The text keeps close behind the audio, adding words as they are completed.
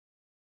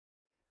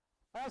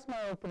That's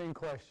my opening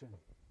question.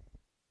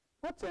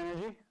 What's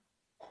energy?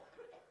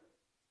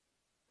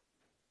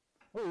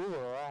 Ooh, you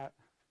were all right.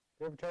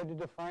 You ever tried to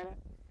define it?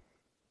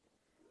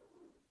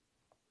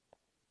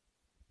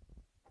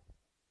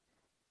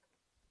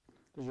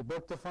 Does your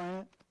book define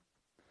it?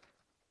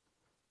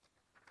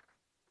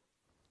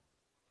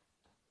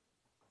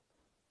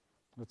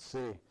 Let's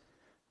see.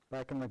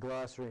 Back in the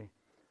glossary.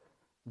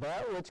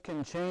 That which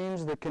can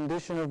change the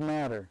condition of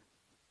matter.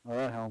 Oh,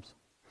 that helps.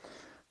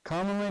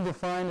 Commonly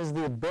defined as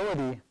the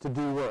ability to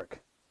do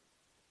work.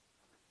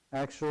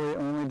 Actually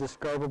only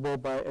describable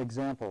by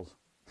examples.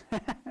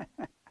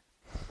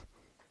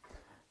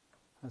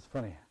 That's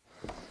funny.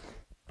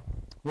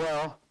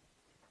 Well,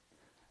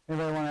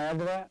 anybody want to add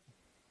to that?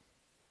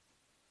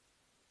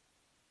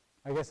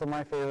 I guess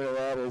my favorite of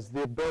that is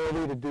the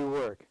ability to do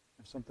work,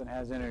 if something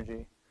has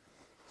energy.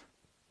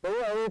 But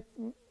yeah,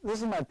 this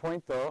is my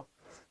point, though,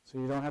 so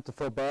you don't have to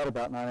feel bad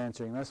about not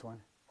answering this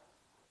one.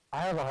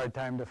 I have a hard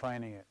time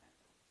defining it.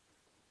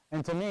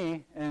 And to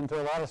me, and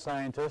to a lot of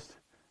scientists,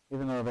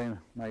 even though they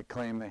might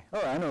claim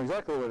I know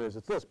exactly what it is.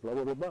 It's this, blah,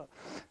 blah, blah, blah.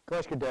 Go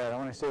ask your dad. I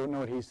want to know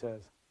what he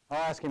says. I'll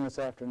ask him this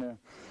afternoon.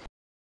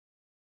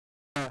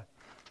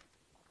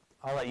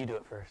 I'll let you do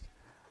it first.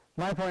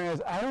 My point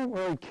is, I don't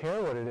really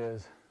care what it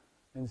is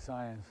in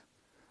science.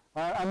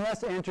 I'm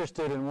less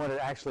interested in what it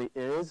actually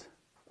is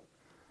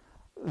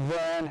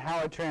than how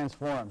it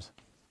transforms.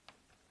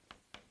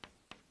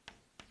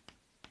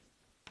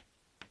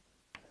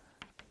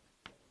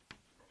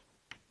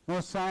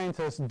 Most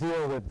scientists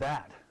deal with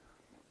that.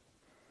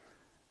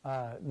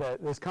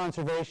 This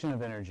conservation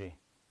of energy.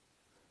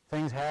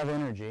 Things have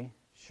energy,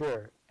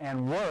 sure,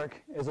 and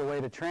work is a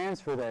way to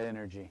transfer that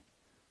energy.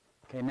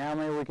 Okay, now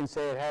maybe we can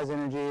say it has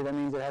energy. That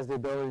means it has the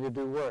ability to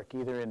do work,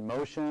 either in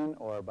motion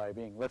or by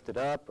being lifted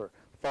up or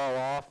fall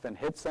off and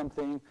hit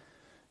something,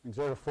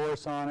 exert a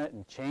force on it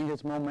and change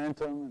its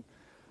momentum.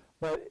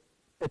 But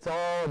it's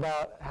all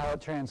about how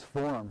it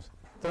transforms.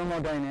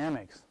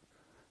 Thermodynamics.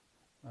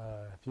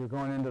 If you're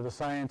going into the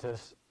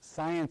sciences,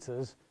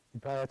 you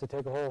probably have to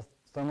take a whole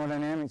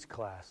thermodynamics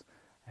class.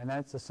 And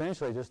that's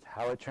essentially just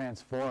how it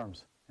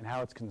transforms and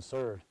how it's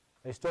conserved.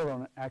 They still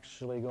don't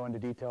actually go into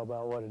detail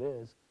about what it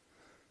is.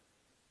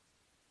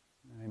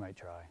 They might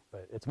try,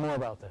 but it's more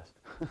about this.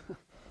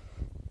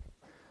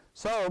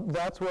 So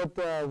that's what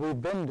we've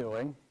been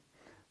doing,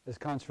 is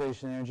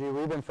conservation energy.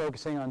 We've been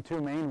focusing on two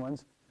main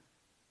ones,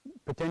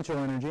 potential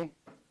energy,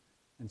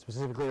 and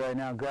specifically right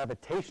now,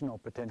 gravitational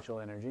potential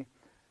energy.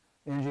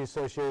 Energy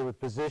associated with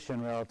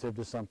position relative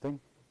to something.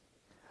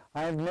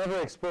 I have never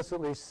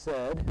explicitly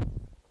said,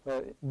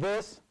 but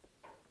this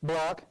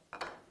block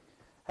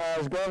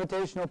has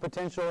gravitational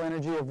potential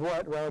energy of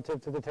what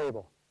relative to the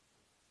table?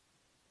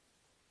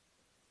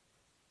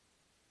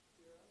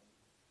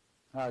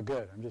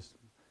 Good. I'm just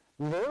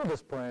a little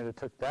disappointed it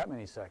took that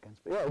many seconds.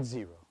 But yeah, it's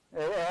 0.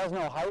 It has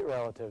no height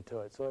relative to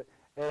it. So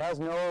it has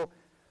no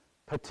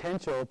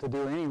potential to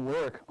do any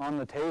work on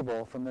the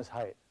table from this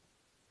height.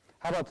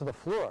 How about to the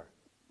floor?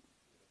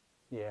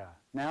 Yeah,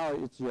 now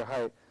it's your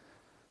height.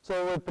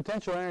 So with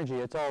potential energy,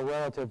 it's all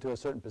relative to a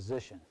certain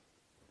position.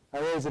 I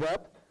raise it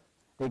up,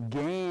 it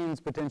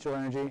gains potential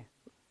energy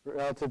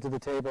relative to the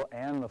table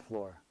and the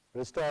floor.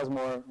 But it still has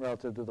more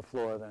relative to the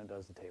floor than it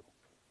does the table.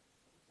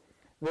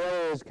 The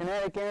other is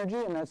kinetic energy,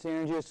 and that's the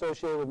energy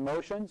associated with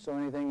motion. So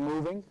anything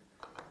moving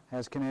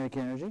has kinetic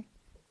energy.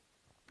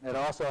 It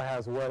also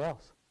has what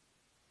else?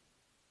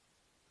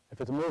 If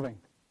it's moving?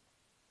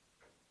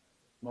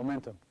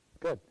 Momentum.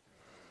 Good.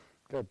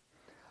 Good.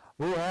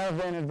 We have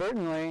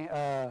inadvertently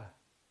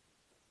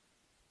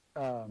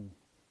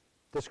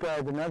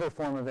described another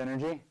form of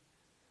energy.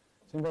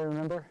 Does anybody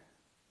remember?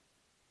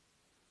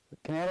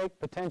 Kinetic,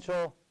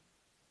 potential.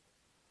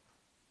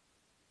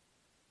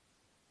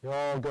 You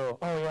all go,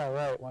 oh yeah,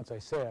 right, once I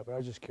say it, but I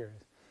was just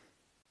curious.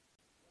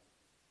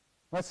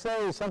 Let's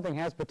say something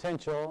has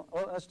potential.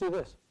 Oh, let's do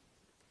this.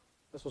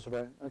 This will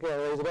survive. Okay, I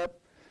raise it up.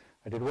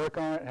 I did work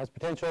on it. It has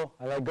potential.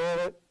 I let go of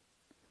it.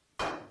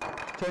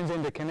 Turns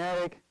into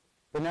kinetic.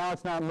 But now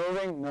it's not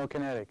moving, no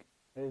kinetic.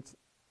 It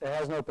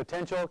has no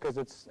potential because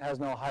it has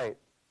no height.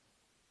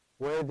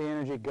 Where did the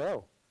energy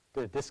go?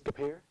 Did it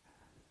disappear?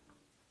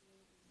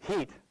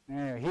 Heat.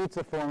 Anyway, heat's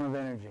a form of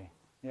energy.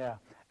 Yeah.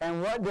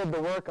 And what did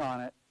the work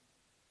on it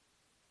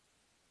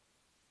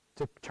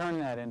to turn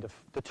that into,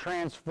 to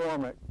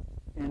transform it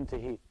into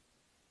heat?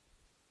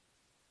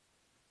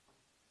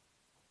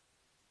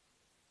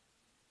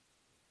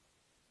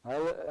 I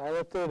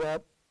lifted it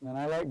up, and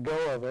I let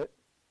go of it.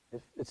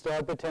 It still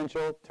had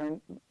potential,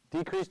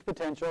 decreased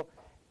potential,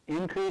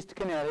 increased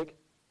kinetic.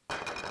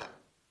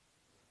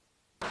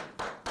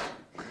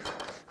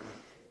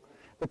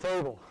 The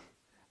table.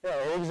 Yeah,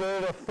 it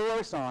exerted a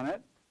force on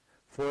it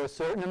for a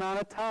certain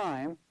amount of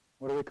time.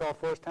 What do we call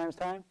force times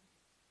time?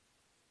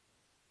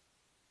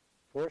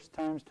 Force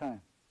times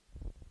time.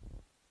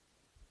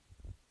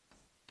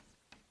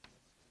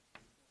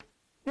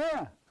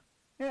 Yeah,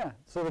 yeah.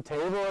 So the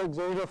table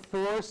exerted a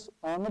force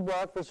on the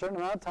block for a certain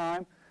amount of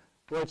time,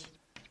 which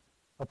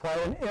applied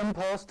an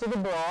impulse to the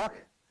block,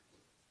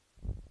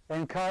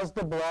 and caused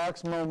the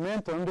block's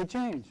momentum to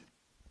change.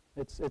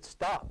 It's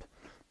stopped.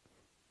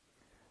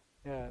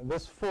 Yeah,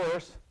 this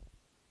force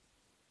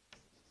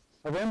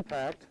of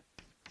impact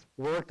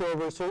worked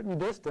over a certain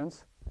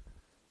distance.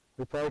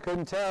 We probably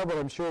couldn't tell, but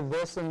I'm sure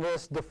this and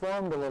this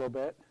deformed a little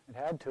bit. It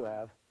had to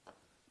have.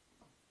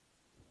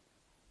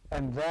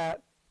 And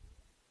that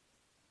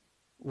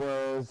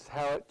was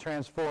how it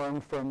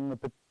transformed from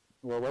the,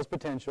 well, it was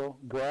potential.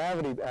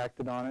 Gravity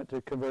acted on it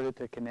to convert it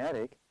to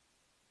kinetic.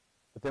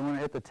 But then when it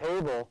hit the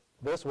table,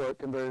 this work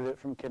converted it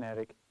from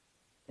kinetic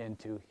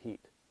into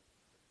heat.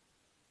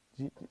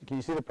 Can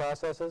you see the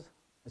processes?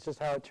 It's just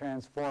how it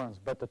transforms,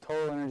 but the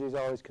total energy is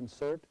always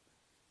conserved.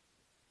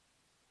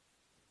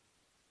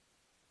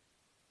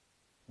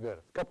 Good.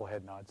 A couple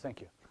head nods.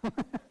 Thank you.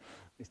 At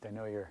least I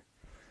know you're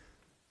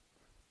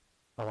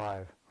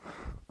alive.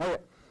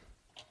 Okay.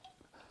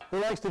 Who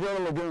likes to go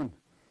to Lagoon?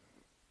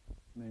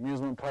 The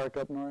amusement park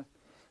up north?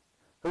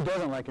 Who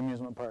doesn't like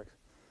amusement parks?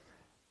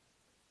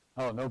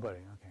 Oh, nobody.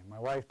 Okay. My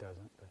wife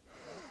doesn't. But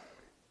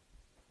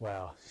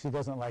well, she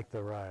doesn't like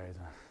the rides.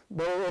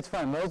 But it's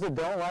fun. Those that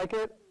don't like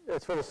it,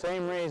 it's for the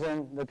same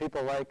reason that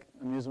people like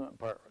amusement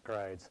park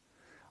rides.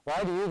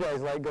 Why do you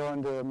guys like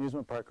going to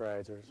amusement park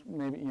rides? Or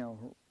maybe, you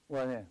know,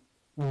 well,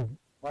 yeah.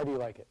 Why do you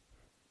like it?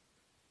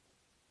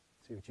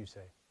 See what you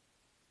say.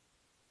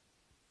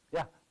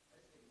 Yeah.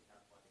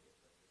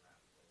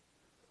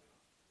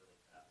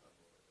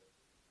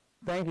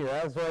 Thank you.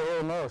 That's what I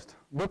hear most.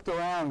 Whipped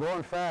around,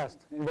 going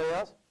fast. Anybody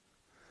else?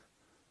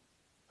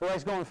 Who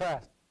likes going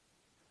fast?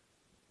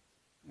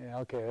 Yeah,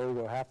 okay, there we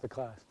go, half the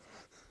class.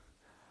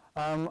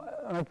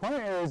 My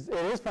point is,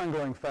 it is fun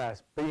going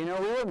fast, but you know,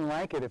 we wouldn't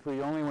like it if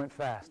we only went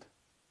fast.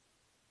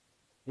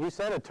 You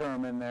said a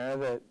term in there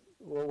that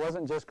well, it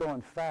wasn't just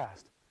going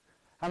fast.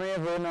 How many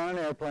have ridden on an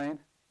airplane?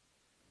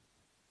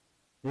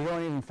 You're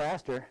going even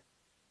faster.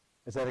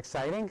 Is that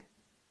exciting?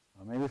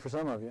 Well, maybe for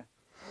some of you.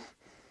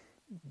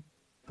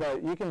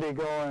 But you can be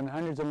going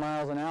hundreds of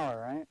miles an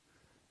hour, right?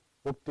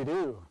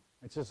 Whoop-de-doo.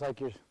 It's just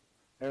like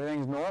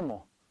everything's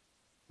normal.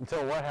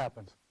 Until what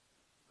happens?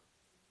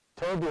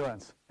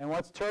 Turbulence. And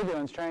what's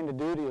turbulence trying to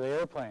do to the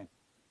airplane?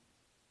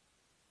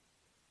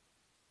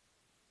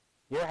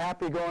 You're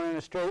happy going in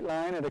a straight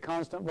line at a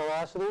constant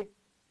velocity,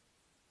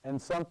 and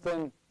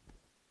something,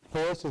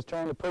 force is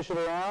trying to push it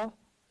around,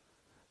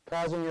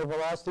 causing your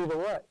velocity to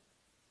what?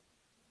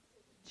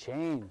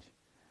 Change.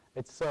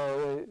 It's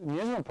so,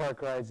 amusement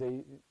park rides,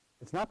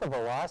 it's not the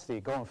velocity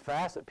going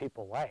fast that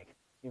people like,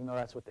 even though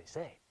that's what they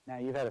say. Now,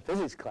 you've had a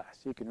physics class.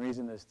 You can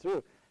reason this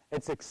through.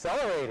 It's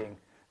accelerating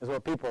is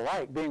what people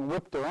like, being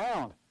whipped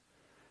around.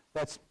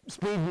 That's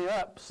speeding you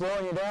up,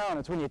 slowing you down.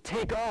 It's when you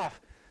take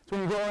off. It's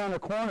when you go around a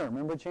corner.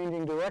 Remember,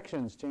 changing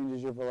directions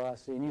changes your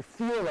velocity, and you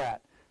feel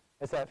that.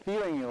 It's that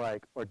feeling you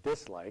like or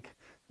dislike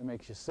that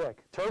makes you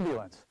sick.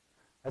 Turbulence.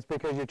 That's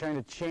because you're trying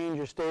to change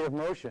your state of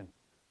motion,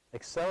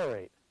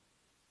 accelerate.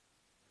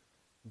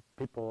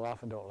 People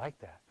often don't like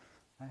that.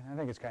 I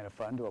think it's kind of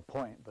fun to a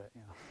point, but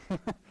you know.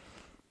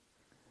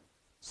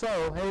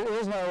 So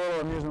here's my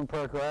little amusement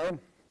park ride,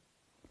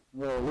 a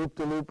little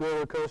loop-de-loop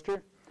roller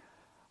coaster.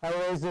 I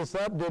raised this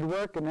up, did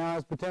work, and now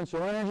it's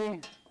potential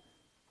energy.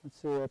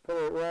 Let's see, I put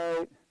it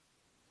right.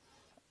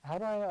 How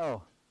do I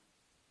know?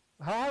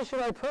 How high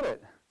should I put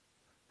it?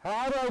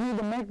 How do I need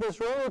to make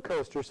this roller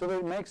coaster so that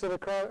it makes it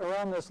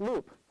around this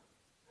loop?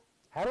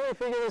 How do I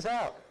figure this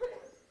out?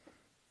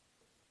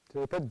 Do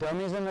they put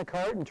dummies in the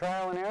cart and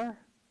trial and error?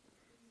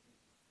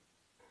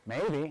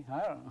 Maybe. I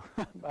don't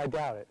know. I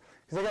doubt it.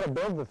 Because they got to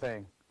build the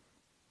thing.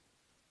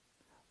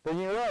 But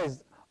you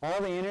realize all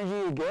the energy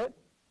you get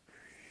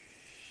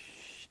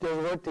does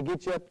work to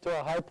get you up to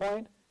a high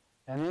point,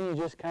 and then you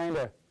just kind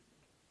of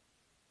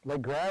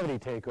let gravity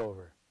take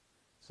over.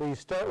 So you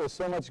start with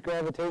so much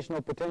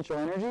gravitational potential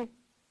energy.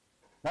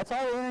 That's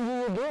all the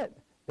energy you get.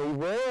 They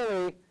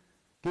rarely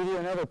give you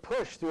another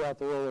push throughout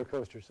the roller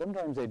coaster.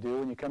 Sometimes they do.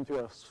 When you come through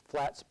a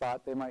flat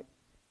spot, they might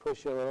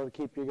push you a little to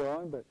keep you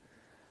going. But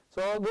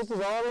so this is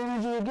all the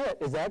energy you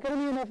get. Is that going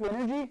to be enough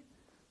energy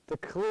to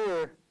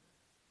clear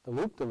the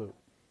loop-de-loop?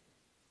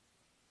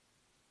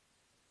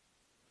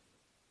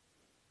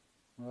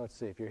 Well, let's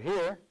see. If you're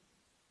here,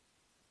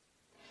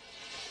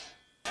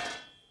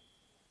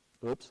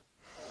 oops.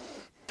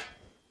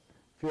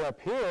 If you're up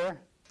here,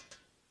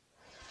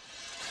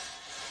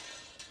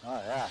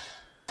 oh yeah,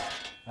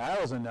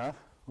 that was enough.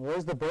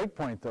 Where's the break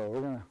point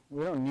though?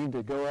 We don't need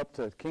to go up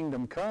to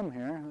Kingdom Come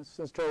here.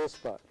 Let's try this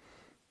spot.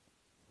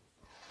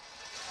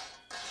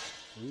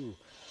 Ooh,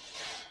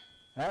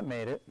 that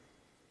made it.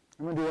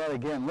 I'm going to do that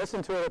again.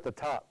 Listen to it at the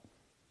top.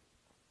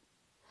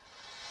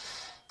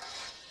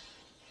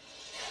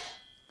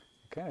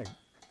 Okay,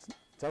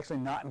 it's actually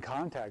not in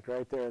contact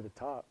right there at the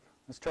top.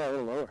 Let's try a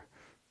little lower.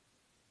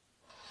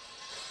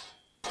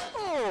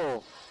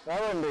 Oh,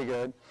 that wouldn't be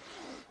good.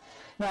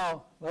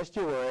 Now, lest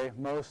you worry,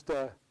 most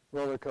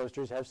roller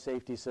coasters have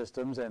safety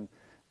systems and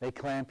they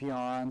clamp you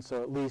on,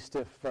 so at least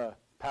if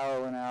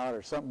power went out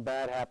or something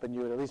bad happened,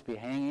 you would at least be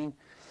hanging.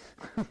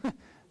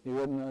 They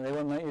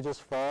wouldn't let you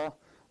just fall.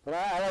 But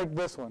I like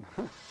this one.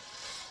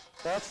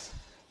 That's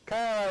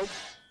kind of like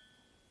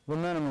the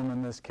minimum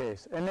in this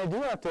case. And they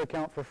do have to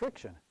account for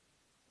friction.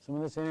 Some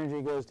of this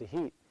energy goes to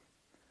heat.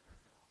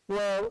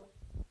 Well,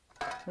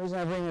 the reason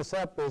I bring this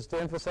up is to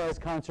emphasize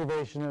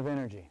conservation of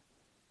energy.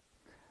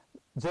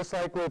 Just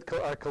like with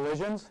our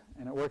collisions,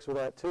 and it works with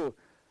that too,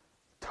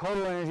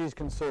 total energy is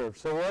conserved.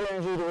 So what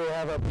energy do we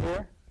have up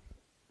here?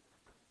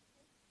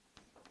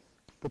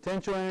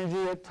 Potential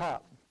energy at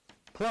top,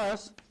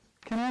 plus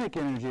kinetic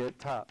energy at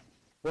top.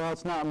 Well,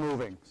 it's not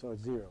moving, so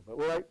it's zero.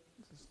 But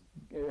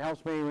it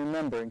helps me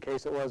remember in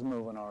case it was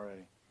moving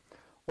already.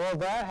 Well,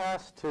 that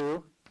has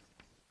to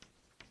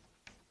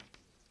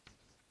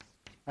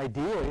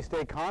ideally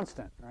stay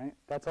constant, right?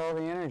 That's all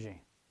the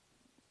energy.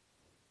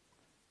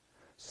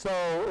 So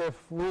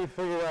if we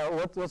figure out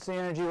what's the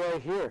energy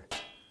right here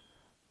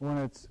when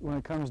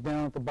it comes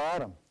down at the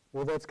bottom,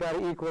 well, that's got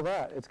to equal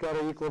that. It's got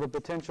to equal the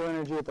potential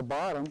energy at the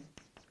bottom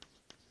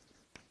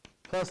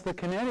plus the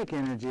kinetic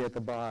energy at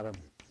the bottom.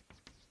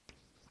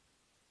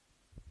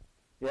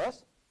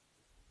 Yes?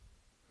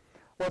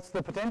 What's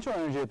the potential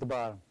energy at the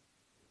bottom?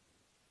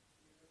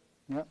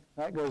 Yep,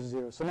 that goes to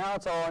zero. So now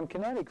it's all in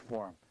kinetic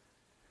form.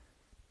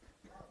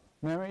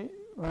 Remember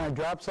when I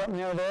dropped something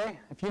the other day?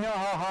 If you know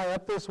how high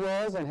up this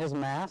was and his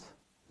mass,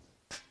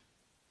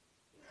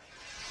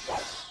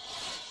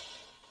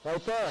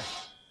 right there,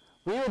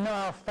 we would know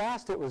how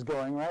fast it was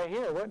going right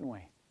here, wouldn't we?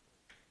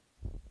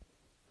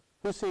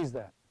 Who sees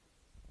that?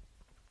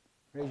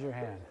 Raise your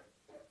hand.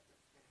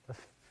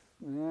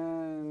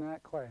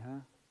 Not quite,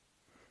 huh?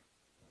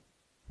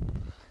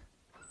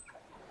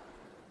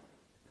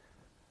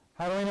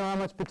 How do we know how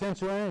much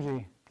potential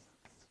energy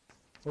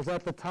was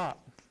at the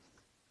top?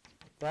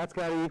 That's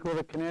got to equal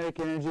the kinetic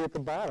energy at the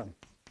bottom.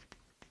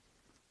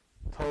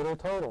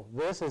 Total.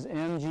 This is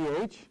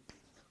mgh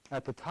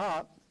at the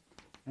top,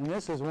 and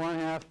this is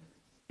 1/2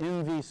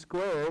 mv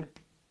squared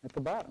at the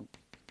bottom.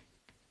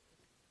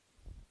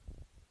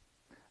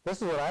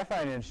 This is what I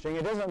find interesting.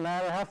 It doesn't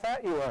matter how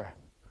fat you are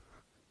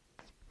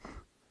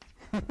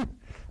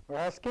or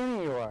how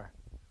skinny you are.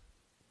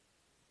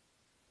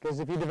 Because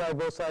if you divide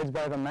both sides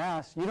by the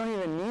mass, you don't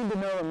even need to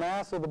know the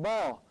mass of the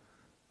ball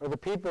or the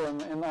people on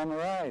the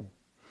ride.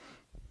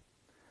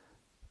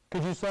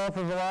 Could you solve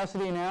for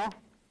velocity now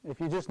if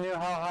you just knew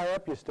how high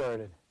up you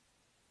started?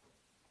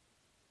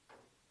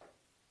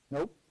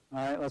 Nope. All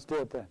right, let's do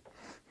it then.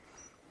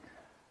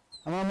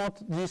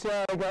 Do you see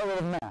how I got rid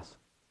of mass?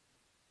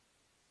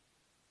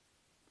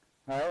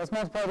 All right, let's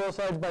multiply both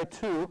sides by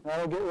 2.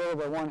 That'll get rid of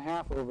the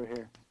 1/2 over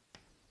here,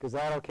 because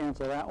that'll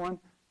cancel that one.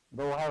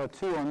 But we'll have a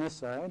 2 on this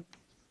side.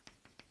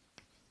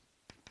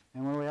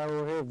 And what do we have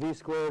over here? V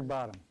squared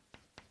bottom.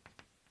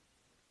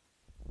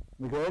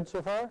 We good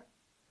so far?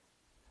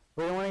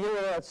 We don't want to get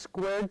rid of that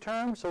squared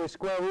term, so we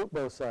square root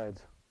both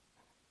sides.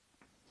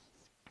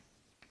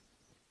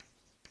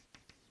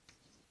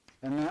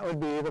 And that would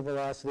be the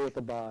velocity at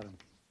the bottom.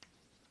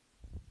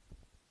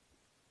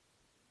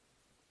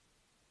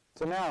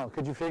 So now,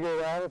 could you figure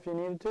it out if you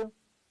needed to?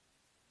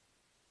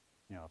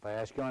 You know, if I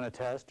ask you on a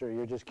test, or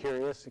you're just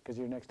curious because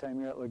next time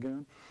you're at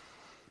Lagoon.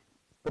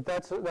 But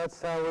that's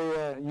how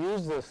we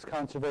use this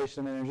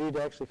conservation of energy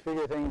to actually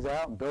figure things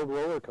out and build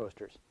roller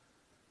coasters.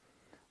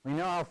 We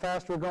know how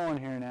fast we're going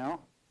here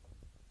now.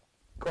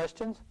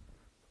 Questions?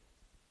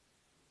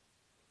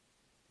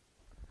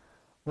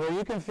 Well,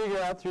 you can figure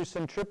out through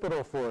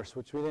centripetal force,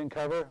 which we didn't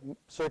cover,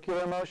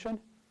 circular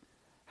motion,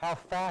 how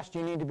fast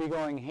you need to be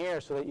going here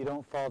so that you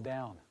don't fall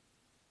down.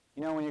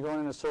 You know, when you're going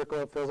in a circle,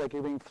 it feels like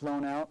you're being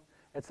flown out.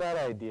 It's that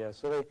idea.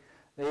 So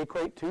they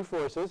equate two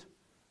forces,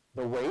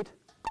 the weight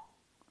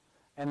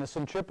and the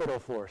centripetal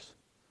force,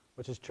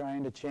 which is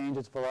trying to change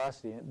its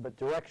velocity, but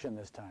direction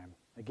this time.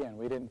 Again,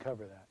 we didn't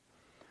cover that.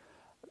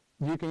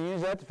 You can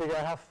use that to figure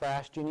out how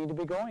fast you need to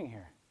be going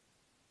here.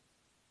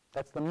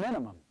 That's the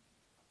minimum.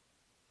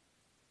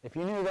 If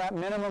you knew that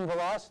minimum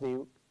velocity,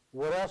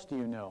 what else do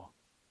you know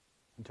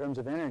in terms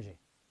of energy?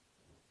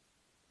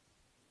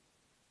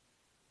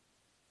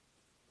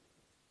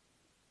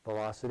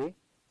 Velocity.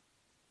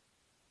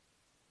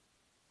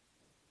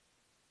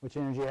 Which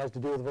energy has to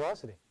do with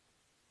velocity?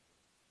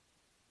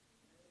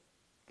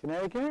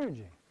 Kinetic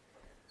energy.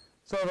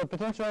 So the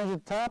potential energy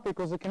at the top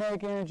equals the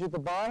kinetic energy at the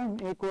bottom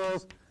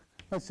equals,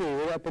 let's see,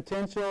 we got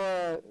potential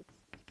at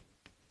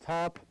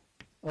top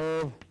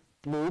of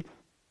loop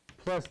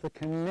plus the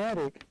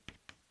kinetic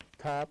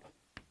top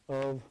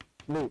of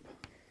loop.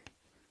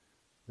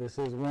 This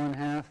is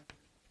 1/2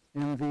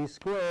 mv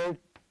squared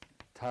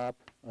top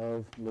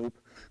of loop.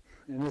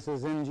 And this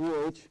is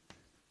mgh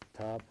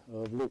top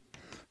of loop.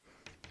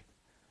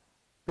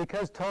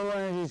 Because total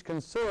energy is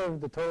conserved,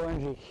 the total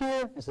energy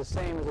here is the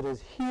same as it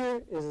is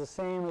here, is the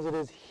same as it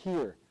is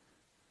here.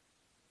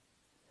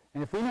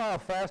 And if we know how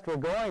fast we're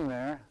going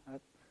there,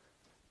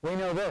 we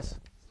know this.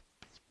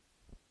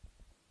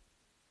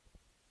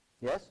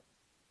 Yes?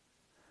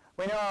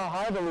 We know how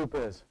high the loop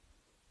is.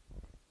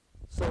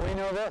 So we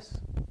know this.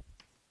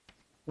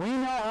 We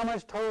know how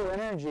much total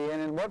energy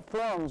and in what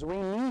forms we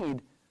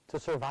need to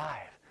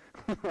survive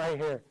right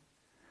here.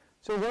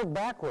 So work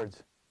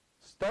backwards.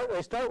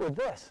 They start with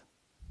this.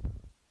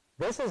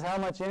 This is how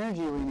much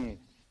energy we need.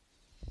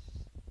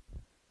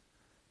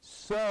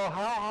 So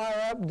how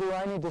high up do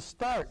I need to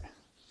start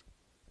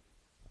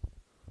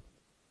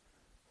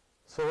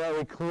so that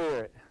we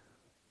clear it?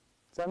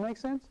 Does that make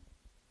sense?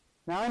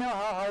 Now I know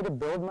how high to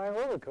build my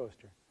roller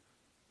coaster.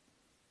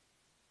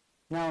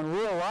 Now in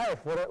real life,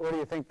 what do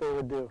you think they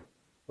would do?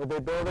 Would they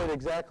build it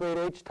exactly at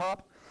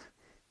H-top?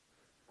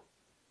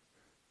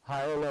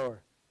 Higher or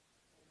lower?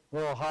 A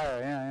little higher,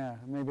 yeah.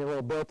 Maybe a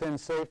little built-in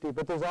safety.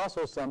 But there's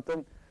also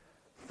something.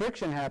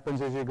 Friction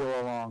happens as you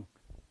go along.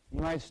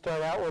 You might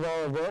start out with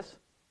all of this,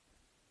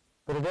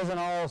 but it doesn't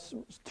all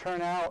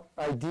turn out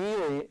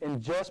ideally in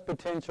just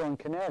potential and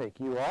kinetic.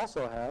 You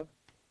also have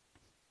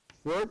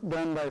work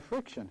done by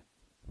friction.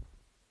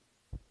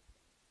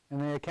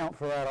 And they account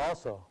for that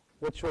also.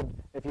 Which would,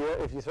 if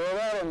you throw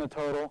that in the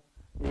total,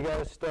 you got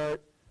to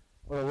start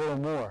with a little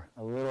more,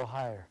 a little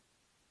higher,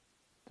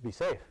 to be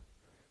safe.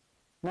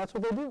 And that's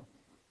what they do.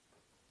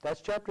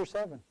 That's chapter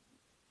 7.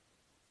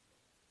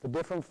 The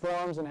different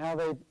forms and how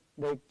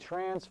they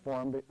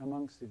transform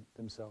amongst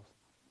themselves.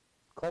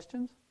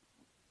 Questions?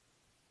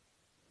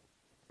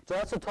 So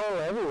that's a total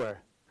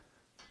everywhere.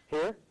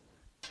 Here,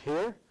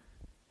 here,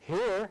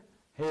 here,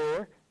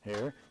 here,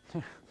 here.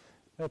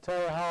 They'll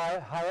tell you how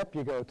high up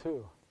you go,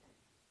 too.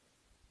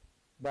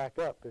 Back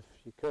up, if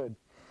you could.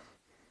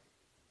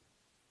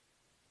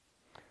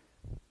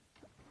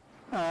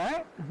 All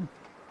right.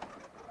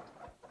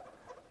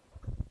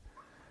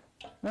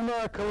 Remember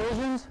our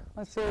collisions?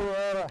 Let's say we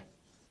had a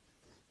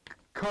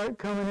cart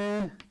coming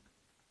in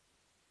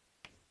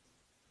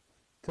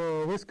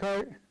to this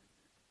cart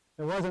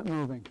that wasn't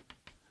moving.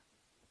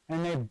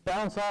 And they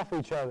bounce off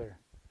each other.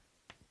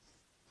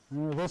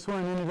 And this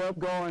one ended up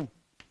going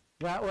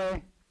that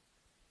way.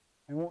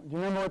 And do you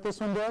remember what this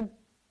one did?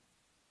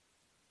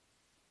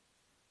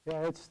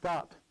 Yeah, it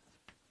stopped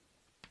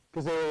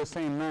because they were the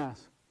same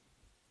mass.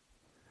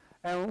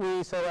 And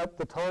we set up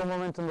the total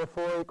momentum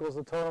before equals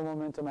the total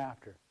momentum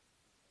after.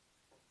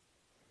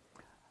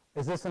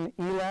 Is this an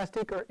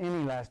elastic or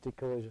inelastic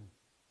collision?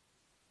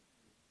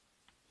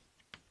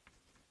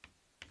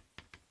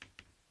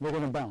 They're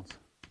going to bounce.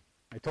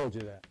 I told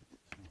you that.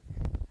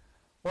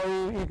 Or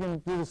you can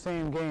do the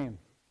same game.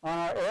 On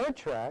our air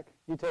track,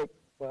 you take,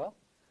 well,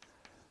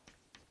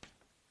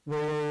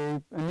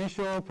 the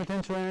initial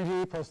potential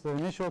energy plus the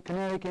initial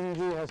kinetic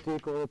energy has to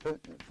equal the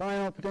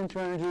final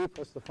potential energy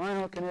plus the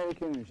final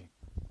kinetic energy.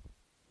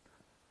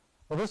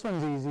 Well, this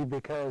one's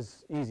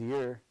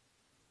easier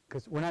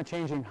because we're not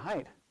changing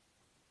height.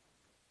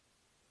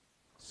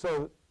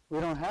 So we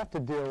don't have to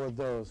deal with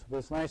those, but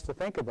it's nice to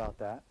think about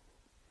that.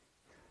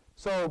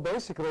 So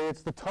basically,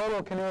 it's the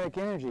total kinetic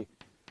energy.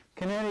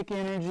 Kinetic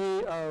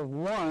energy of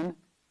 1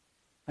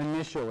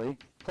 initially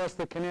plus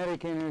the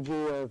kinetic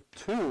energy of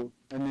 2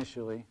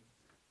 initially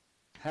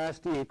has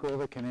to equal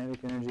the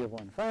kinetic energy of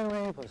 1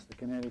 finally plus the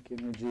kinetic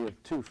energy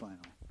of 2 finally.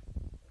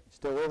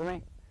 Still with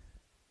me?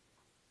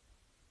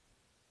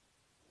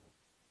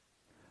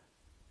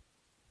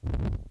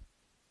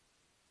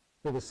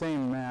 They're the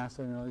same mass,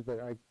 I know, but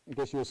I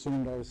guess you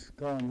assumed I was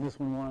calling this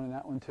one 1 and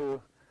that one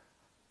 2.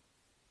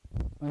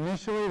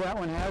 Initially, that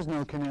one has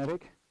no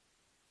kinetic,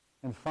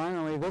 and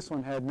finally, this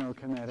one had no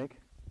kinetic.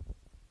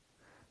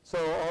 So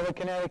all the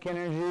kinetic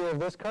energy of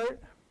this cart,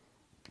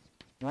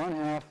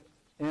 1/2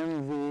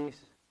 mv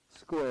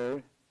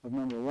squared of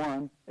number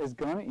 1 is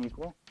going to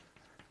equal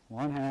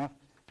 1/2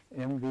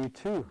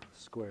 mv2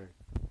 squared.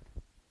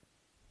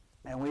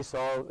 And we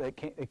saw that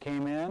it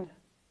came in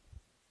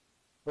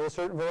with a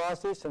certain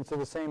velocity. Since they're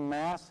the same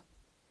mass,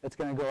 it's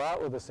going to go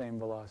out with the same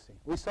velocity.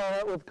 We saw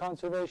that with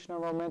conservation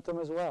of momentum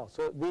as well.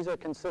 So these are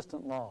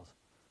consistent laws.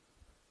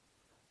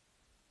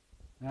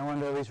 And I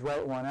wanted to at least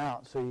write one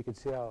out so you could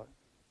see how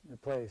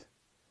it plays.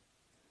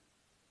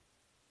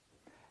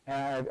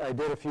 And I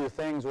did a few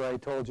things where I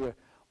told you,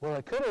 well,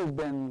 it could have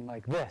been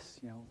like this.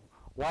 You know,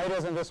 why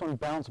doesn't this one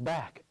bounce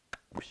back?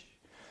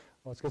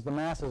 Well, it's because the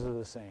masses are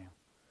the same.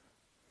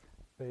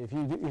 But if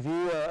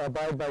you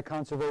abide by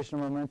conservation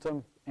of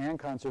momentum and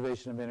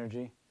conservation of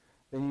energy,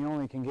 then you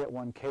only can get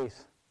one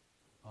case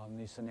on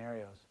these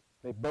scenarios.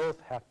 They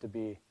both have to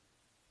be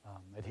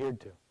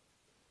adhered to.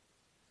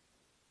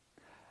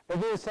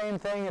 It'd be the same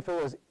thing if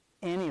it was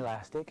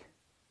inelastic.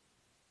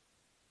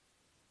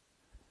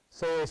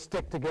 So they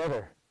stick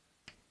together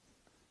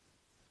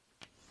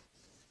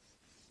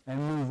and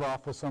move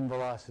off with some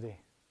velocity.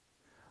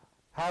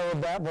 How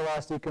would that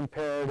velocity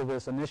compare to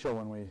this initial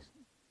one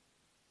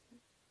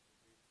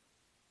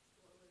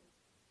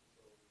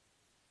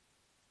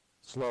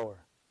slower.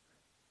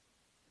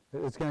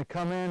 It's going to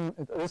come in,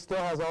 this still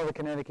has all the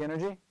kinetic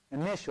energy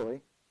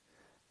initially,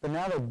 but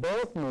now they're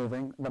both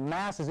moving, the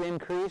mass is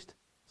increased,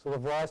 so the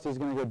velocity is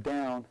going to go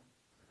down.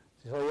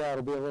 So yeah,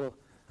 it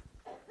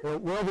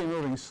will be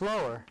moving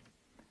slower,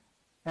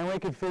 and we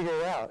could figure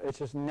it out. It's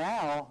just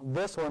now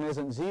this one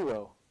isn't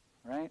 0,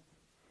 right?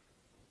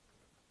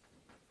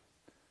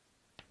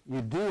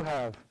 You do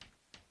have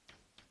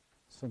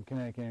some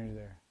kinetic energy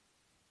there.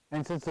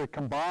 And since they're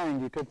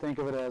combined, you could think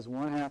of it as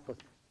 1/2 of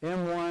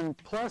m1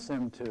 plus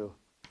m2,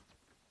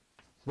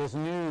 this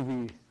new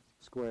v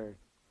squared.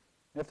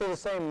 If they're the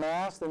same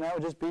mass, then that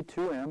would just be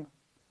 2m.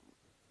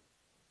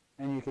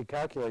 and you could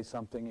calculate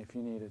something if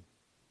you needed.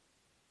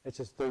 It's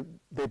just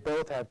they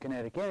both have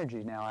kinetic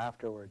energy now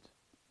afterwards,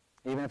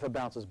 even if it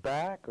bounces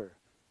back or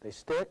they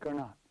stick or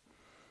not.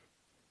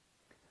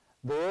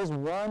 There is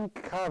one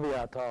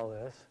caveat to all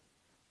this,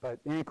 but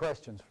any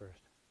questions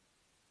first?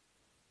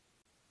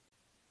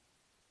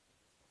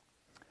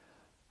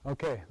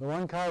 Okay, the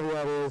one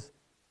caveat is,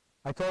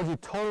 I told you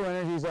total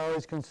energy is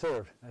always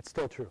conserved. That's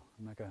still true.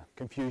 I'm not going to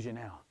confuse you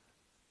now.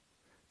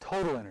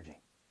 Total energy.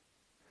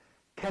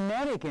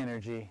 Kinetic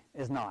energy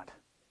is not,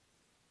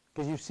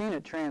 because you've seen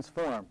it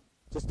transform.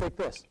 Just take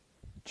this.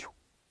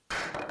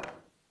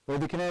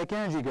 Where'd the kinetic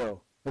energy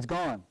go? It's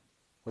gone.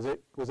 Was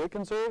it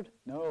conserved?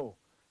 No.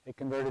 It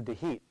converted to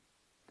heat.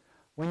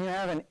 When you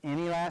have an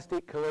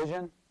inelastic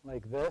collision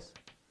like this,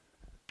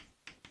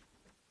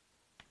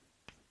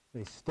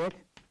 they stick.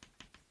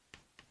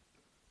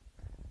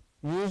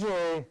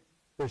 Usually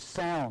there's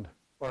sound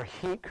or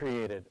heat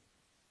created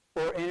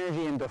or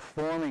energy in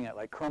deforming it,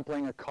 like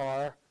crumpling a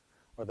car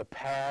or the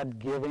pad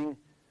giving.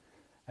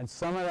 And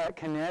some of that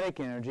kinetic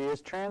energy is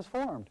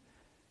transformed,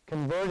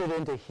 converted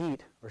into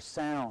heat or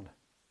sound.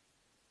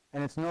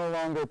 And it's no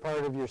longer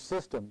part of your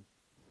system.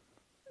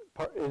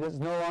 It is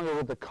no longer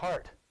with the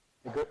cart.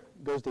 It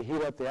goes to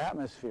heat up the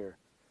atmosphere.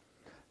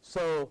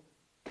 So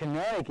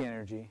kinetic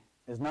energy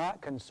is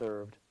not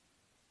conserved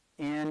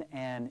in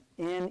an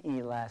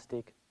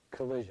inelastic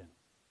collision.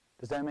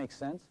 Does that make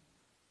sense?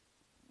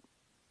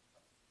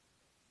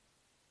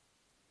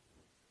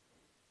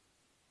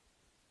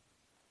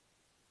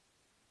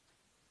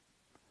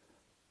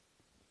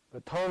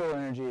 But total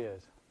energy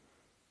is.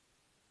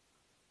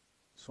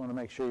 Just want to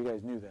make sure you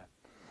guys knew that.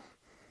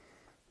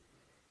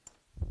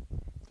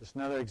 Just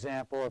another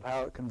example of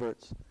how it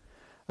converts.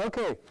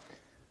 Okay,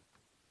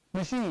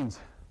 machines.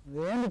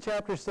 The end of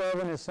chapter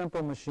 7 is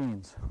simple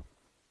machines.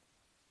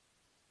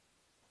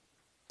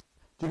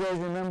 Do you guys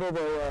remember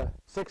the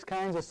 6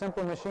 kinds of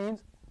simple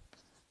machines?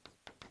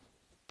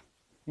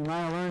 You might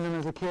have learned them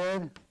as a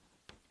kid,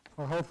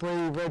 or hopefully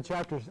you've read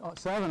chapter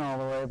 7 all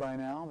the way by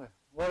now.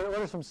 But what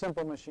are some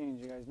simple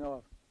machines you guys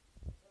know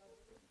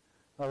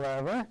of? A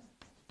lever.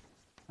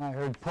 I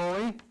heard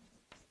pulley.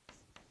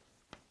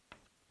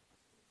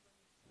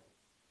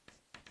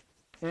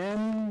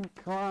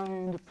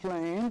 Inclined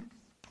plane.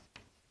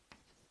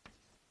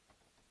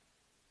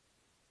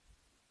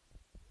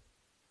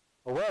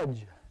 A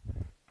wedge.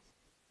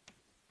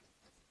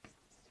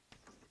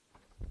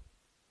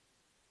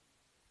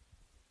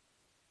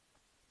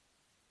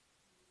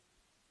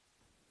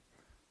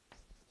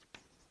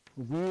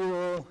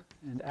 Wheel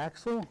and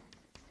axle.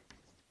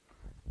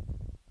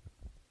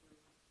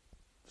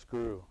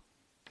 Screw.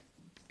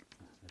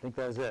 I think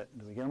that's it.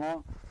 Did we get them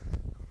all?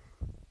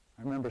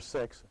 I remember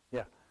 6.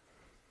 Yeah.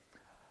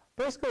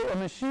 Basically, a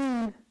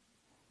machine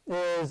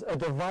is a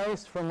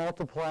device for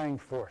multiplying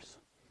force,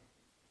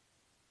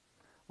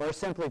 or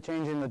simply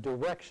changing the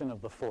direction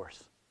of the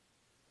force.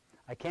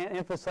 I can't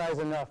emphasize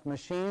enough,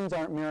 machines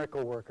aren't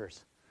miracle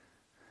workers.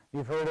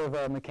 You've heard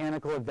of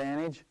mechanical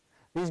advantage?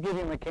 These give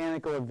you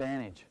mechanical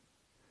advantage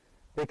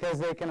because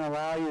they can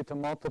allow you to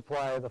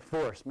multiply the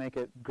force, make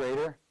it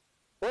greater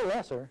or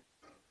lesser,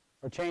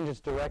 or change its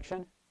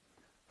direction.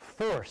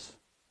 Force.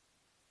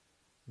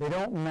 They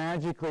don't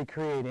magically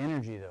create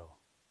energy, though.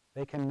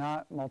 They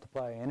cannot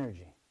multiply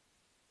energy.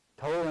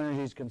 Total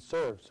energy is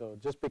conserved, so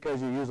just because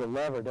you use a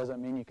lever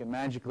doesn't mean you can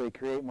magically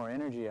create more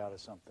energy out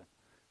of something.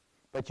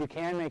 But you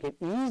can make it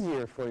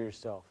easier for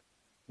yourself.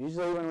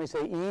 Usually when we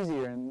say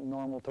easier in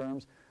normal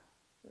terms,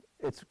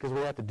 it's because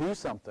we have to do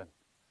something.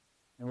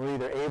 And we're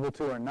either able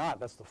to or not.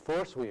 That's the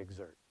force we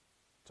exert.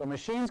 So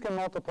machines can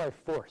multiply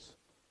force,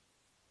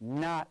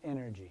 not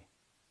energy.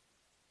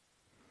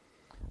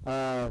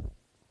 The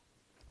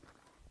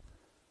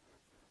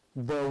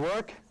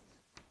work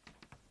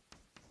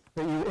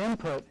that you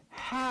input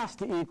has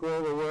to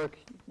equal the work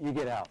you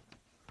get out.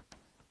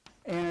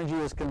 Energy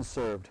is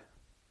conserved.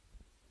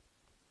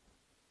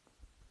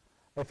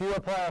 If you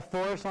apply a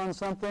force on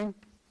something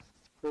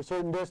for a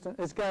certain distance,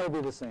 it's got to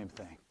be the same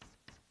thing.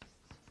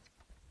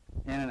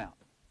 In and out.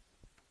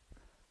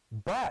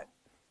 But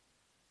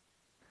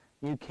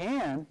you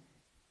can,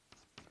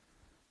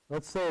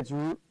 let's say it's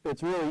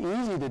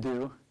really easy to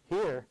do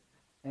here,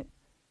 and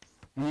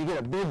you get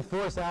a big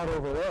force out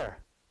over there.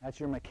 That's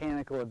your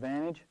mechanical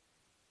advantage.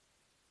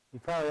 You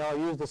probably all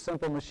used a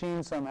simple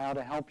machine somehow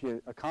to help you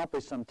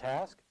accomplish some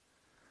task.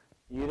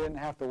 You didn't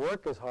have to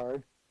work as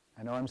hard.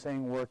 I know I'm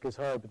saying work is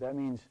hard, but that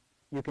means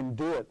you can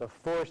do it. The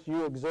force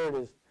you exert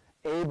is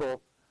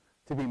able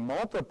to be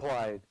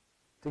multiplied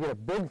to get a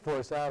big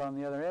force out on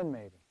the other end,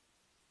 maybe.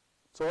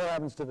 So what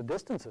happens to the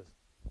distances?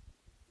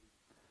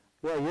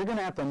 Yeah, you're going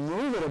to have to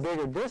move it a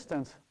bigger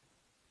distance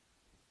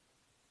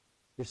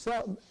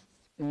yourself,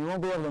 and you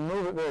won't be able to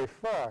move it very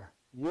far.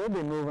 You'll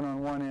be moving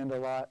on one end a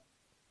lot.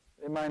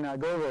 It might not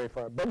go very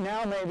far. But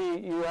now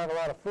maybe you have a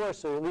lot of force,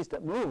 so at least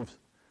it moves.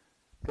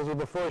 Because with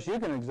the force you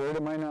can exert,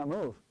 it might not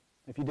move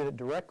if you did it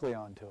directly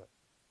onto it.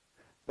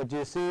 But do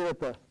you see that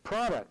the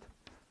product,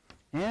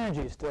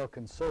 energy, is still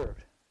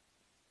conserved?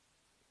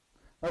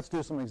 Let's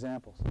do some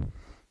examples.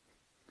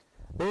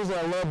 There's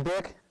a lead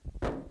brick.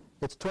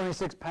 It's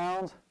 26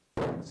 pounds,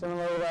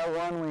 similar to that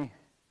one we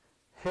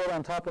hit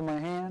on top of my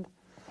hand.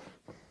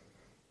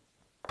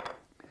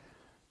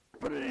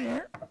 Put it in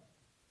here.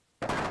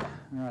 All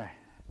right.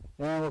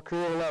 Then we'll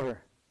create a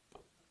lever.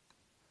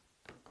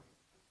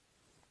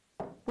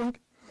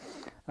 Blink.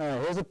 All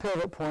right, here's a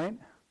pivot point.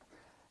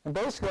 And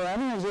basically, I'm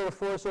going to exert a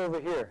force over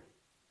here.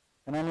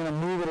 And I'm going to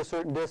move it a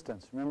certain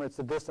distance. Remember, it's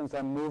the distance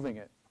I'm moving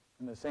it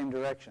in the same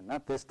direction,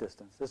 not this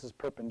distance. This is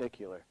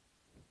perpendicular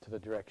to the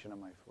direction of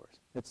my force.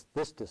 It's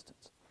this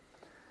distance.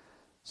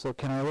 So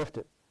can I lift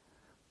it?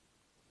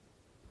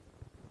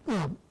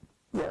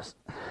 Yes.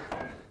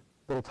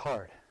 But it's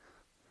hard.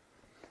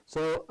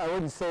 So I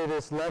wouldn't say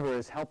this lever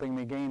is helping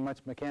me gain much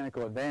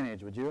mechanical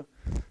advantage, would you?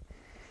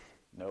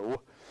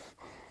 No.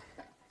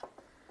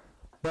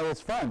 But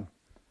it's fun,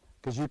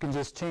 because you can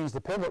just change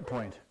the pivot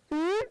point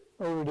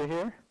over to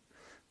here.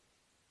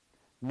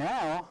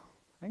 Now,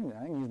 I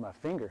can use my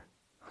finger.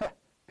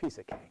 Piece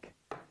of cake.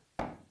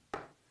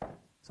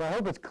 So I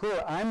hope it's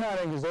clear. I'm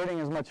not exerting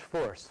as much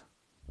force.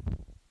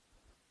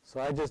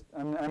 So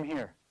I'm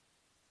here.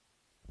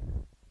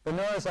 But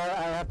notice I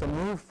have to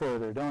move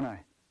further, don't I?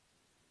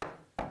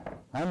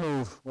 I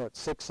move, what,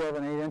 6,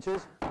 7, 8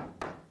 inches?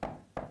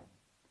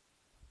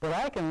 But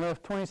I can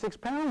lift 26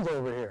 pounds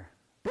over here.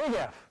 Big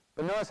F.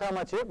 But notice how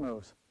much it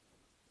moves.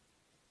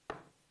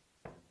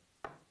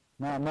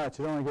 Not much.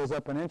 It only goes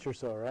up an inch or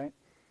so, right?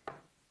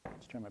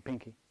 Let's try my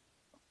pinky.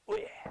 Oh,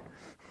 yeah.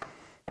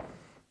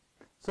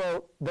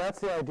 So that's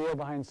the idea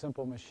behind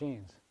simple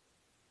machines.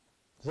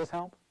 Does this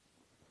help?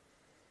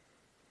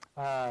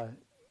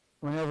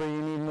 Whenever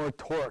you need more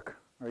torque,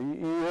 or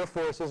your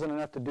force isn't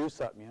enough to do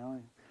something, you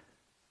know.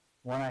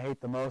 One I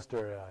hate the most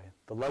are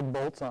the lug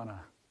bolts on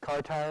a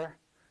car tire.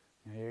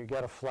 You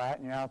got a flat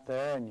and you're out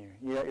there and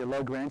you got your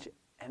lug wrench.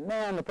 And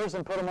man, the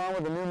person put them on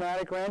with a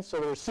pneumatic wrench, so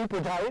they're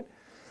super tight,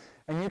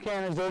 and you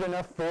can't exert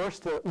enough force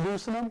to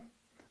loosen them.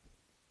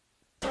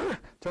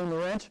 Turn the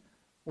wrench.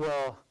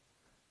 Well,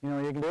 you know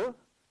what you can do?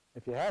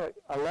 If you have it,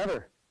 a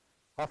lever.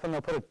 Often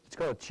they'll put it's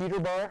called a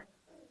cheater bar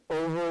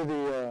over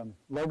the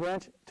lug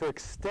wrench to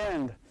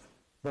extend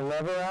the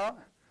lever out,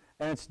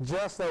 and it's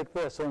just like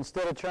this. So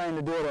instead of trying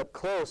to do it up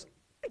close,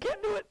 I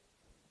can't do it.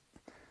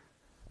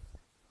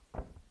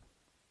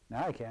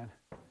 Now I can.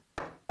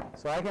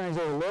 So I can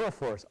exert a little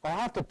force. I'll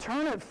have to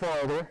turn it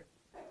farther,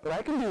 but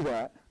I can do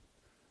that,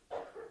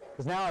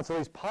 because now it's at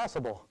least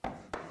possible.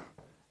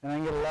 And I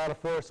can get a lot of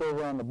force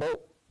over on the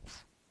bolt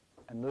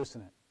and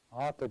loosen it.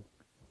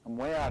 I'm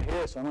way out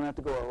here, so I'm going to have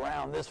to go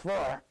around this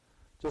far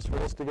just for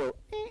this to go,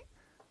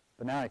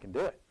 but now I can do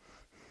it.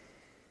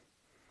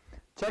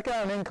 Check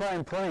out an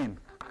inclined plane.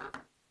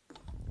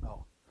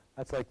 Oh,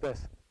 that's like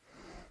this.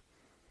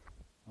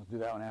 I'll do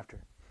that one after.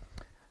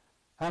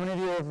 How many of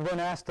you have been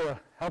asked to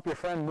help your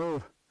friend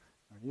move?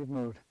 Or you've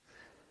moved.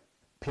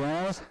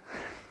 Pianos?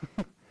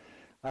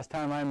 Last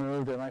time I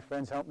moved, my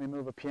friends helped me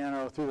move a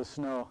piano through the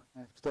snow.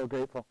 I'm still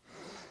grateful.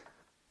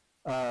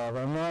 The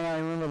one I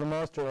remember the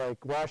most are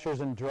like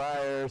washers and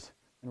dryers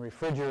and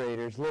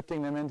refrigerators,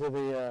 lifting them into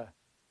the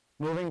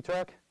moving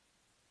truck.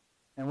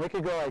 And we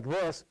could go like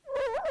this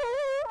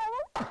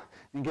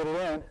and get it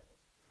in,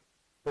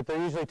 but they're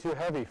usually too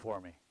heavy for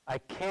me. I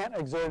can't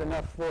exert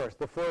enough force,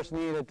 the force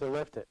needed to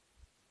lift it.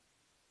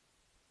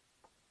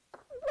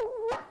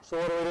 So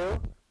what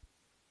do?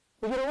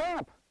 We get a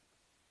ramp.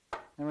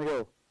 And we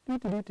go,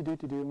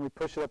 and we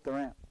push it up the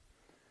ramp.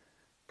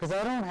 Because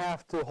I don't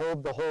have to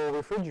hold the whole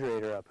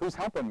refrigerator up. Who's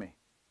helping me?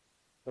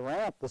 The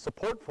ramp, the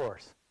support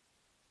force.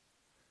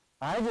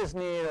 I just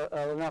need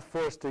enough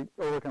force to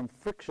overcome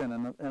friction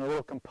and a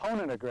little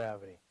component of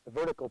gravity, the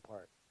vertical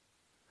part.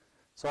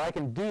 So I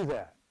can do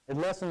that. It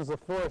lessens the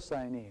force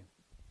I need.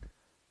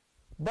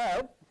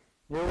 But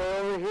you're way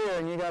over here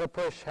and you got to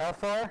push how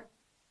far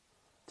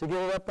to get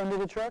it up under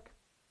the truck?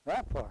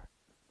 That far.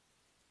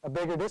 A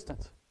bigger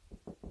distance.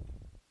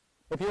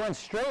 If you went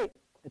straight,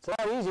 it's a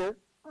lot easier.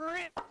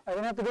 I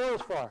didn't have to go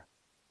as far.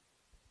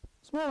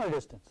 Smaller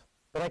distance.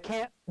 But I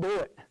can't do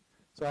it.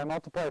 So I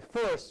multiply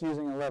force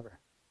using a lever.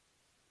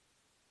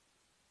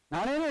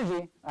 Not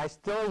energy. I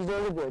still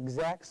exerted the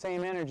exact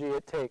same energy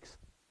it takes.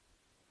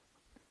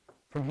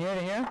 From here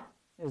to here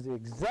is the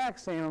exact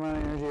same amount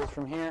of energy as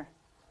from here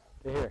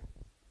to here.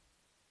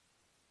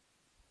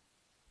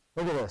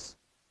 Look at this.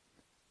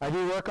 I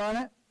do work on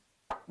it.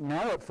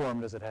 Now what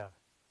form does it have?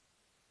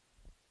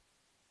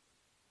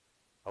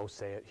 Oh,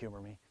 say it,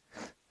 humor me.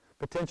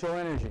 Potential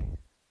energy.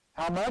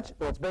 How much?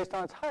 Well, it's based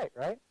on its height,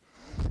 right?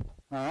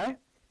 All right.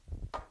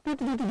 I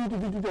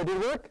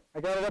did work.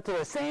 I got it up to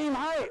the same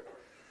height.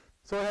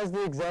 So it has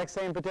the exact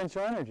same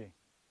potential energy.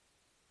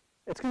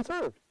 It's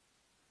conserved.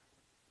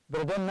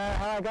 But it doesn't matter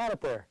how I got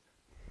it there.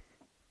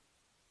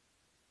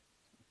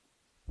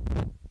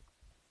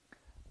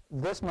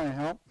 This might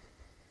help.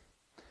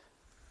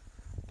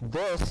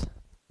 This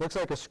looks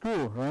like a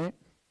screw, right?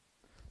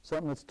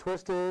 Something that's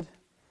twisted,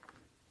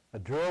 a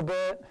drill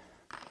bit,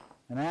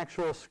 an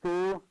actual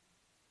screw.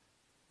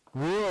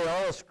 Really,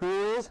 all a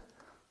screw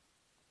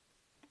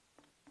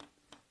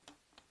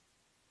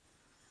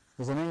is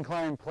is an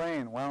inclined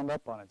plane wound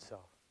up on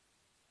itself.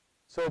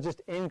 So it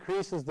just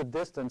increases the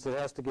distance it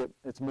has to get,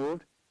 it's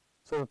moved,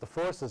 so that the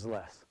force is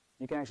less.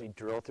 You can actually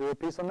drill through a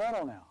piece of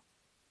metal now.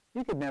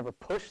 You could never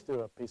push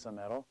through a piece of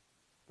metal,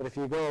 but if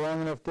you go a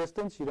long enough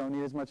distance, you don't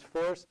need as much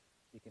force,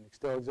 you can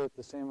still exert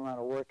the same amount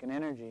of work and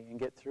energy and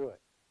get through it.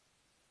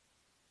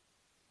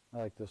 I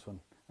like this one.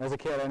 As a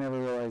kid, I never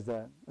realized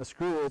that. A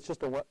screw, it's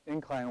just an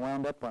incline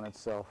wound up on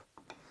itself.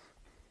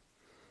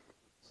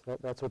 So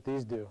that's what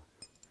these do.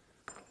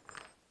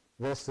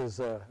 This is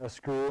a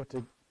screw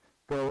to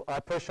go, I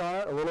push on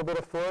it, a little bit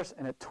of force,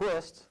 and it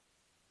twists.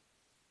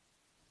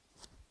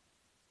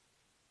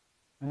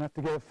 Enough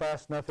to get it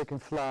fast enough it can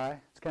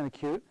fly. It's kind of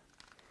cute.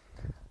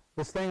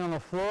 This thing on the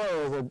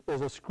floor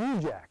is a screw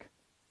jack.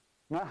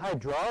 Not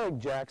hydraulic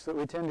jacks that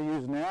we tend to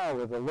use now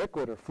with a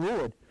liquid or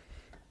fluid.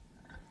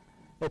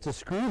 It's a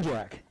screw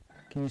jack.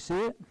 Can you see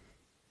it?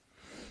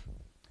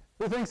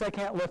 Who thinks I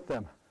can't lift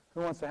them?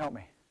 Who wants to help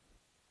me?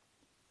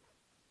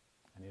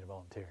 I need a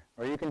volunteer.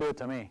 Or you can do it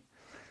to me.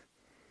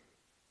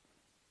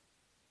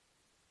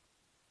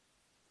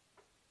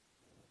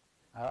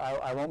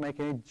 I won't make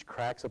any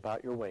cracks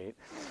about your weight.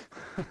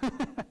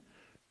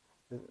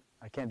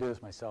 I can't do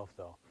this myself,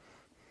 though.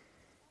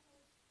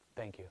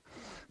 Thank you.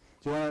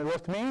 Do you want to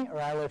lift me, or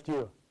I lift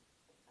you?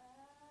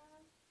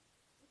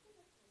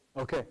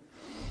 Okay.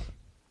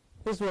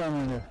 This is what I'm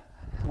going to do.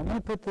 I'm going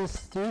to put this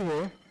through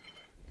here,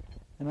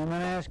 and I'm going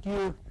to ask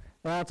you,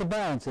 well, it's a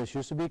balance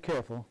issue, so be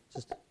careful.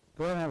 Just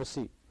go ahead and have a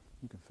seat.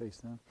 You can face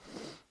down.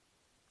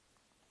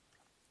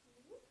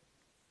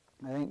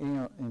 I think,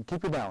 and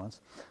keep your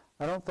balance.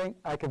 I don't think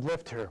I could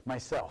lift her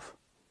myself.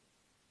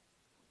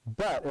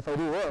 But if I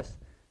do this,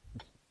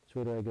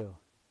 where do I go?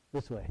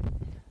 This way.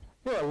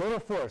 Here, a little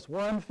force,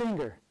 one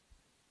finger.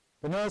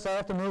 But notice I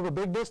have to move a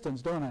big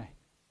distance, don't I?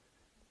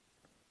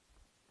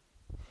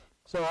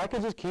 So I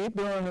could just keep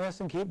doing this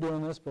and keep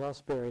doing this, but I'll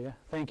spare you.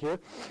 Thank you.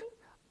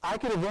 I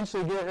could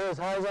eventually get her as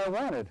high as I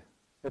wanted,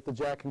 if the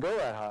jack can go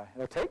that high.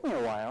 It'll take me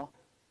a while,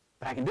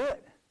 but I can do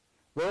it.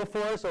 Little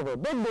force over a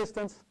big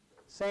distance,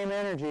 same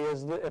energy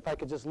as if I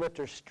could just lift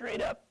her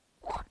straight up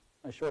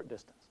a short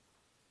distance.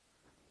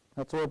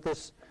 That's what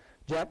this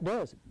jack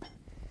does.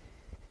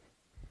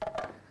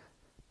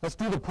 Let's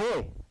do the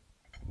pulley.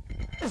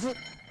 This is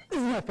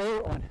my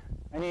favorite one.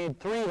 I need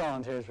 3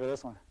 volunteers for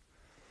this one.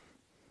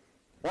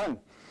 1,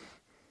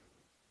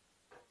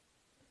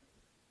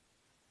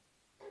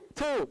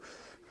 2,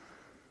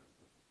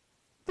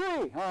 3.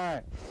 All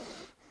right.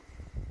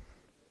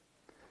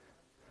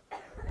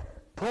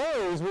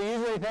 Pulleys, we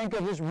usually think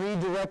of just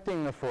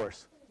redirecting the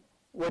force,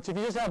 which if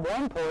you just have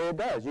one pulley, it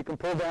does. You can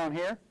pull down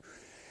here,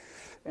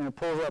 and it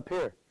pulls up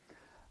here.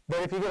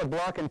 But if you get a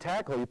block and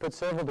tackle, you put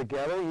several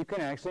together, you can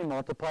actually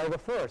multiply the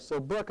force. So,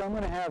 Brooke, I'm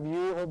going to have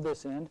you hold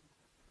this end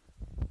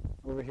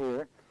over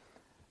here.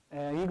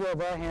 And you grab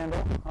that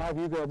handle. I'll have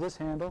you grab this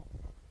handle.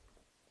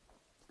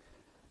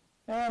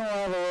 And we'll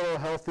have a little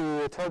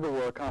healthy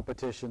tug-of-war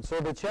competition. So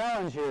the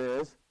challenge here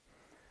is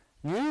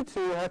you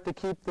two have to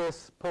keep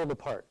this pulled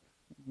apart.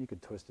 You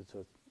could twist it so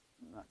it's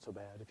not so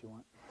bad if you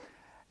want.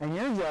 And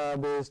your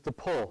job is to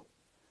pull.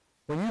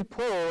 When you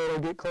pull, it'll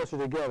get closer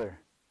together.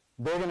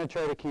 They're going to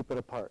try to keep it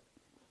apart.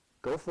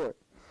 Go for it.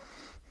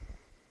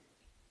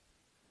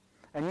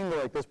 And you can go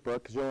like this,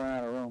 Brooke, because you'll run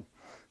out of room.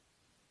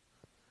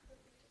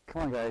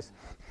 Come on, guys.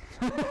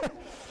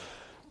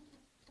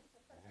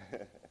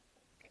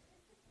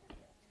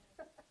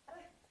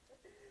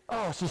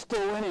 Oh, she's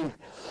still winning.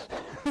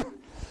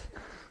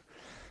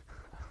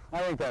 I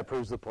think that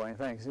proves the point.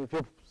 Thanks. If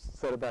you'll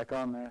set it back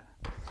on there.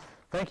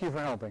 Thank you for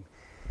helping.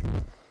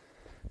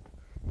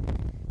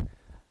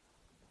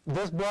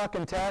 This block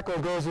and tackle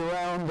goes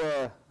around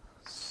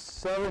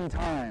 7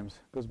 times.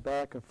 Goes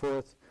back and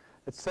forth.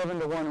 It's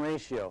 7-to-1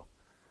 ratio.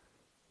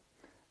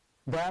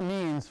 That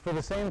means for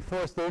the same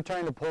force they're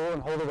trying to pull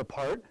and hold it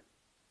apart,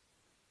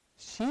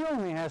 she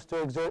only has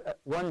to exert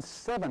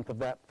 1/7 of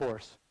that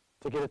force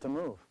to get it to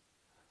move.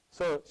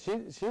 So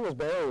she was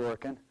barely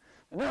working.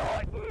 And they're all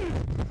like,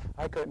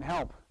 I couldn't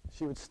help.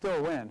 She would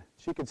still win.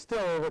 She could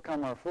still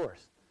overcome our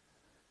force.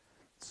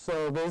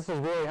 So this is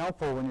really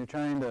helpful when you're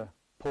trying to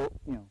pull,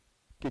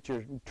 get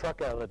your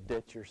truck out of the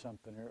ditch or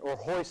something, or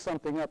hoist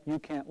something up you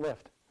can't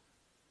lift.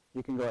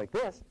 You can go like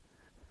this,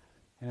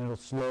 and it'll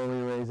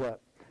slowly raise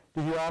up.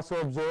 Did you also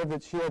observe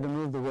that she had to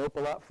move the rope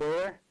a lot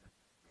further?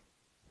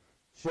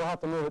 She'll have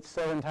to move it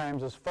 7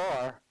 times as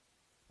far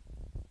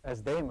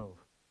as they move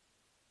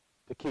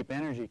to keep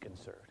energy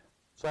conserved.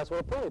 So that's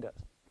what a pulley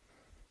does.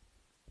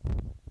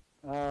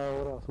 What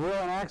else? Wheel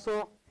and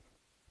axle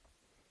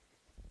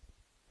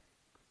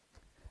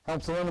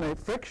helps eliminate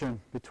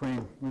friction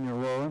between when you're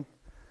rolling.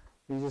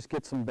 You just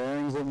get some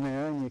bearings in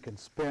there and you can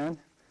spin,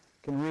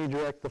 can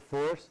redirect the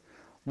force.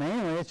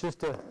 Mainly it's just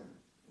to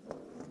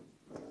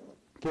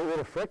get rid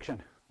of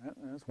friction.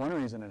 That's one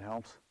reason it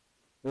helps.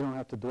 We don't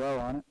have to dwell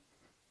on it.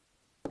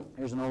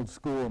 Here's an old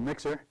school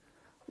mixer.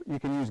 You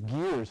can use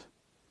gears.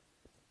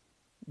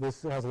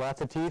 This has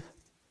lots of teeth.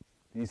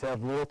 These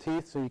have little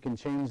teeth, so you can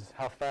change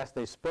how fast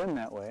they spin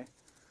that way.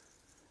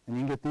 And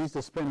you can get these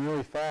to spin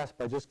really fast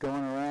by just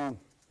going around.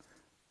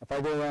 If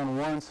I go around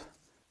once,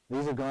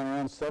 these are going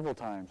around several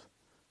times.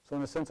 So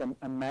in a sense,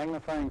 a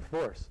magnifying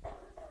force.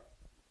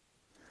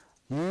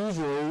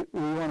 Usually,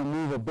 we want to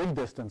move a big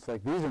distance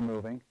like these are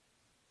moving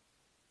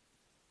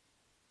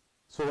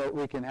so that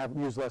we can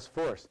use less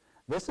force.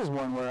 This is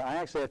one where I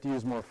actually have to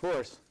use more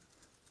force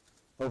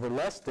over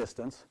less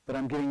distance, but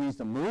I'm getting these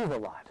to move a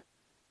lot.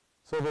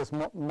 So this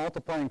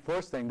multiplying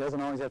force thing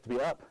doesn't always have to be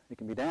up. It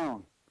can be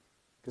down,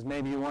 because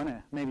maybe you want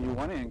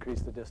to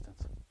increase the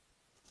distance.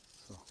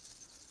 So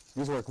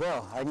these work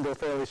well. I can go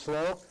fairly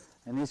slow,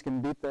 and these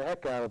can beat the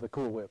heck out of the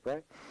Cool Whip,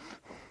 right?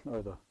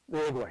 Or the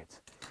egg whites.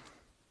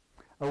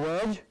 A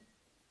wedge,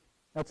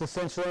 that's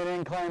essentially an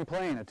inclined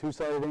plane, a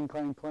two-sided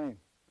inclined plane.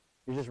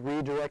 You're just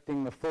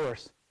redirecting the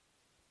force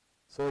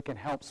so it can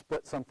help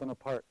split something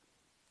apart.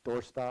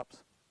 Door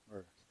stops,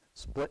 or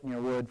splitting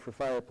your wood for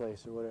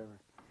fireplace or whatever.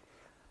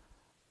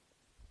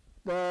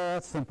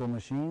 That's simple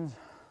machines.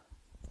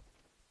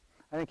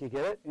 I think you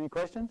get it. Any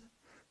questions?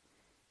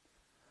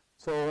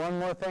 So one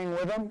more thing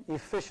with them,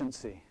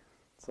 efficiency.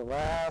 It's the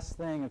last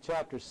thing of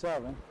chapter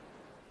 7.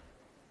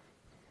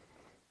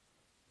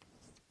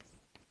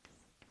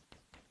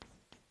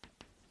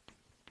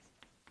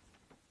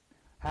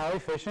 How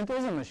efficient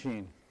is a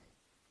machine?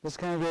 This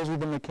kind of goes with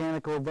the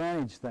mechanical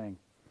advantage thing.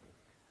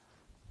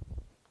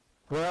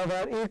 Well,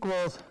 that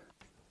equals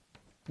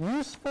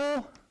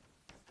useful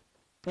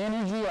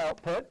energy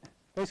output.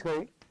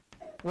 Basically,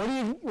 what are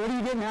you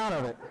getting out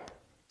of it?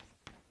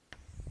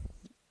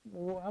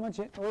 What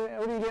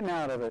are you getting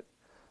out of it?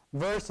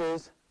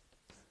 Versus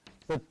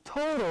the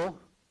total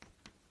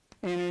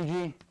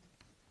energy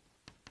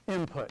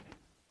input.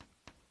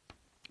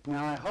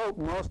 Now, I hope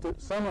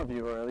some of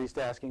you are at least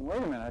asking,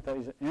 wait a minute, I thought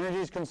you said energy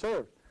is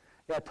conserved.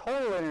 Yeah,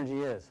 total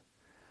energy is.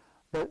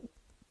 But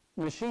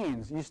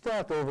machines, you still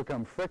have to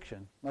overcome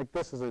friction. Like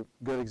this is a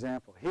good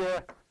example.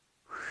 Here,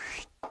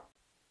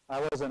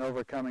 I wasn't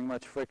overcoming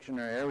much friction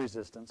or air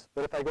resistance.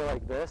 But if I go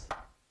like this,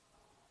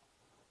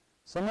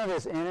 some of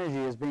this energy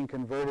is being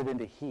converted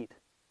into heat.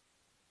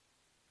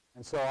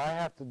 And so I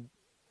have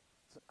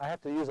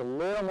to use a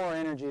little more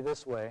energy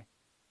this way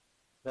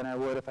than I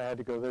would if I had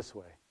to go this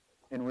way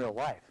in real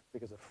life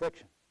because of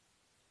friction.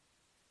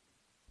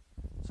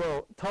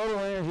 So total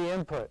energy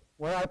input,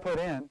 what I put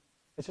in,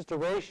 it's just a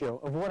ratio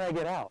of what I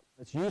get out.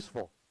 It's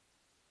useful.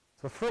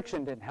 So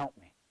friction didn't help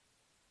me.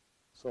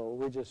 So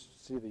we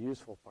just see the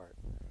useful part.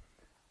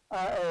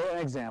 An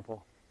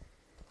example.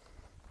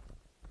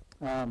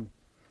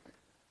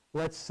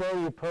 Let's say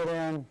you put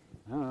in,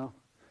 I don't know,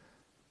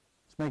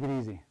 let's make it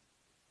easy.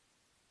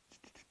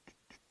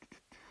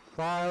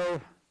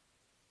 500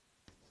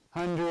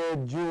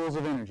 joules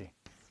of energy.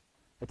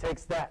 It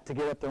takes that to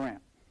get up the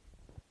ramp.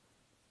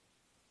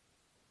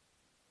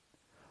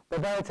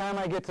 But by the time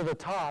I get to the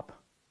top,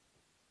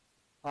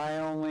 I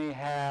only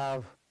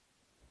have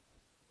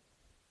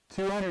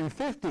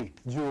 250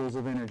 joules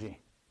of energy.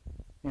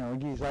 You know,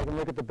 usually I can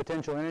look at the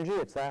potential energy.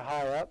 It's that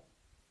high up.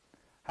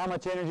 How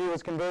much energy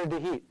was converted to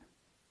heat?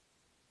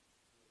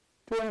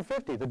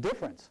 250, the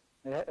difference.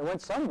 It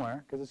went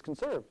somewhere because it's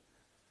conserved.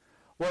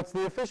 What's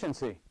the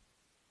efficiency?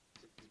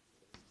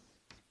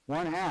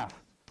 1/2,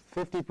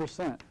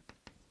 50%.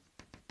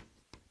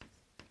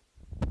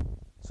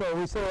 So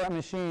we say that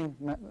machine,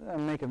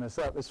 I'm making this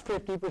up, is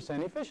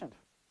 50% efficient.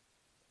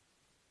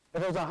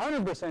 If it was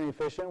 100%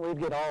 efficient, we'd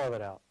get all of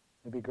it out.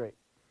 It'd be great.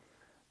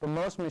 But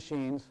most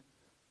machines,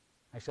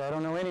 actually I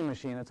don't know any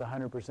machine that's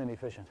 100%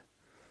 efficient.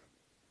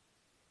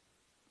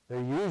 They're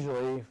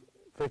usually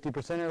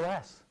 50% or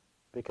less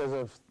because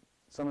of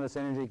some of this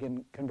energy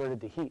getting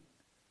converted to heat.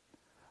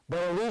 But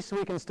at least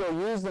we can still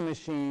use the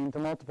machine to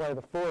multiply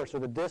the force or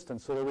the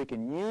distance so that we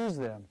can use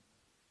them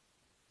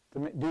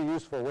to do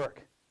useful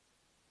work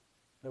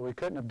that we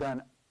couldn't have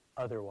done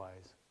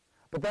otherwise.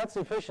 But that's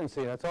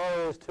efficiency. That's all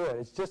there is to it.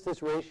 It's just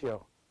this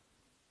ratio.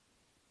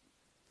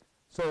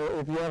 So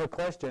if you have a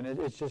question,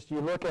 it's just you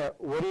look at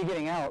what are you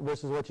getting out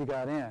versus what you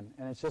got in,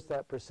 and it's just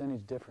that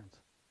percentage difference.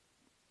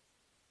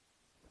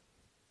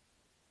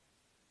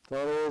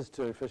 That's all there is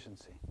to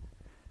efficiency.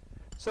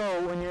 So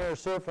when you're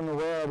surfing the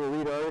web or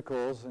read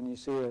articles and you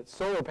see that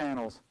solar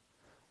panels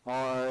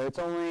it's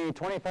only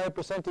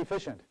 25%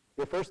 efficient,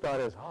 your first thought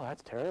is, oh,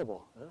 that's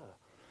terrible. Ugh.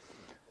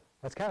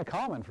 That's kind of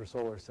common for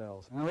solar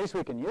cells, and at least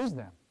we can use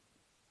them.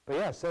 But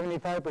yeah,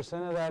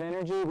 75% of that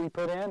energy we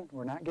put in,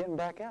 we're not getting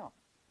back out.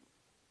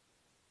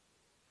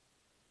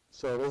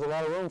 So there's a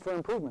lot of room for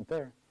improvement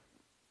there.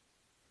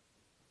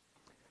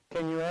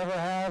 Can you ever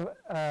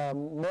have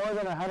more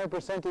than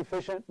 100%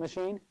 efficient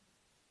machine?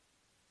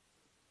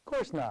 Of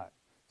course not.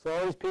 So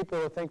all these people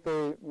who think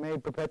they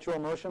made perpetual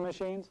motion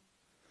machines,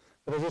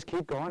 but they just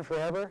keep going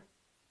forever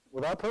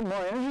without putting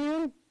more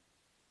energy in,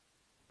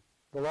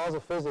 the laws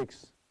of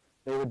physics,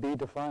 they would be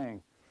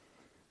defying.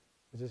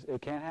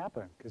 It can't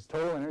happen because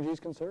total energy is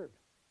conserved.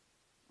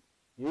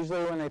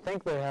 Usually when they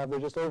think they have, they're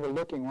just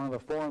overlooking one of the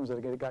forms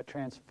that it got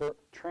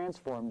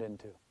transformed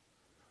into.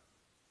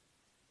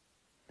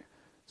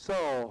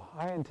 So,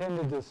 I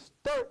intended to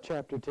start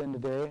Chapter 10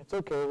 today. It's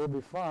okay, we'll be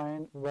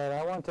fine, but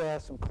I want to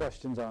ask some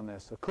questions on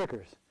this. So,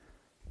 clickers,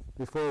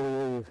 before we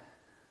leave.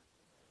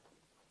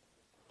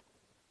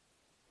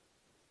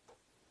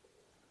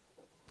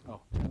 Oh,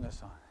 turn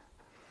this on.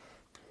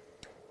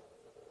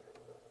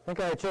 I think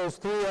I chose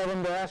 3 of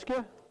them to ask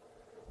you.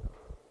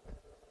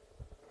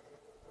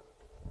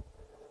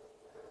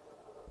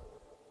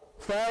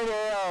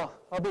 Friday,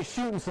 I'll be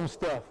shooting some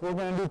stuff. We're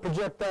going to do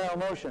projectile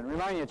motion.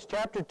 Remind you, it's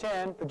Chapter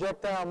 10,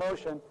 projectile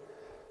motion,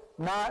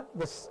 not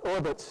the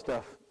orbit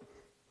stuff,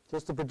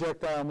 just the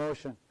projectile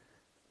motion.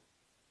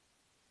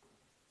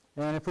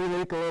 And if we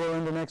leak a little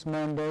into next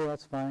Monday,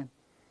 that's fine.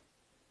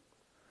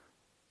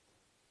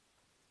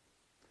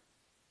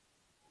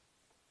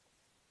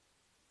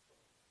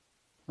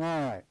 All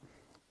right.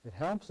 It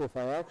helps if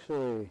I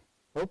actually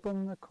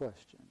open the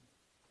question.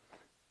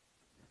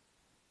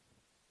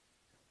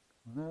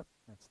 Up,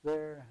 that's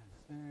there,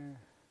 that's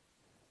there.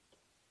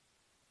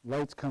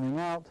 Light's coming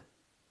out.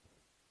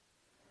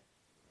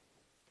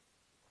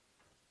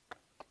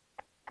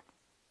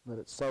 Let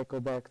it cycle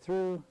back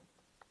through.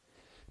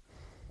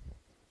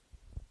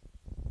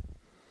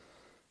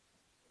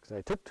 Because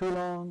I took too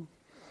long.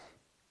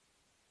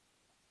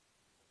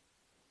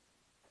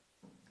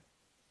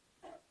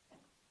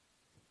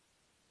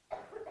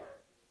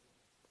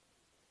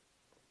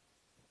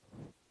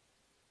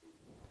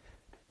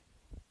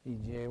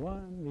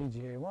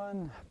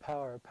 VGA1,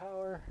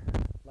 power,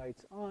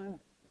 lights on.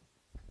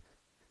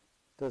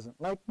 Doesn't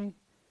like me.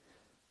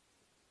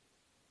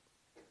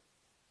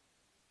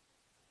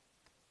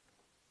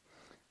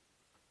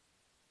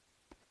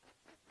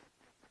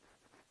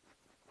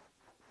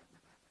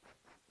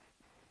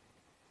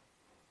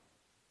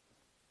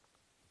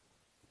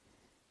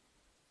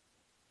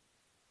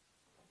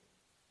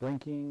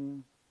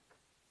 Blinking.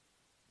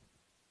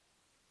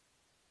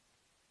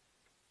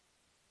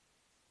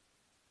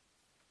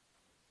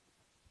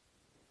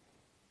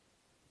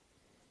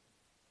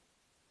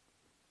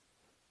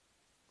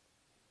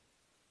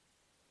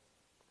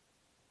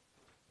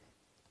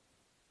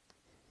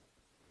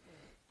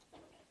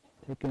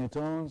 Taking its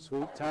own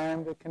sweet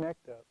time to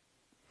connect up.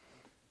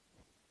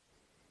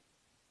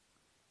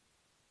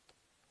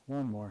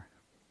 One more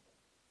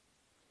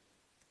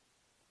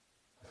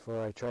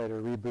before I try to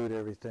reboot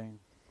everything.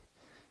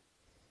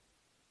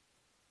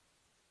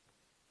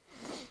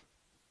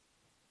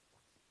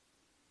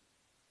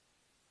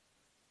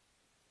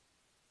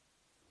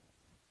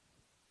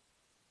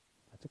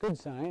 That's a good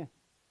sign.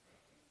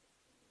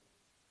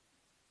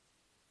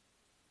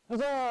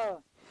 Huzzah!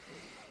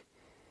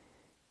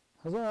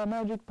 Huzzah,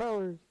 magic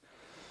powers.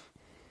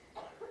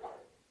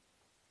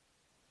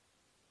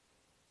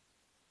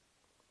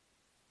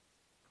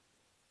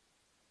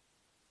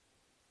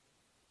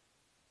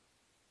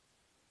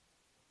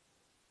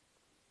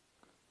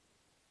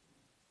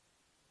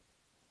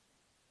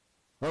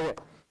 Okay.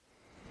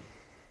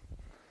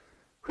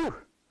 Whew.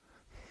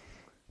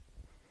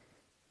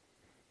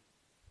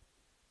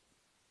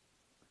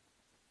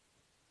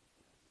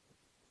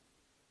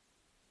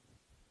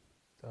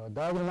 So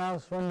dog and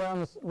mouse run down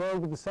the road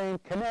with the same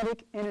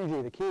kinetic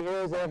energy. The key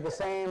here is they have the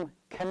same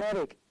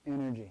kinetic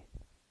energy.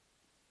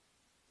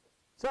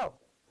 So,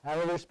 how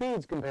do their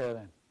speeds compare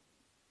then?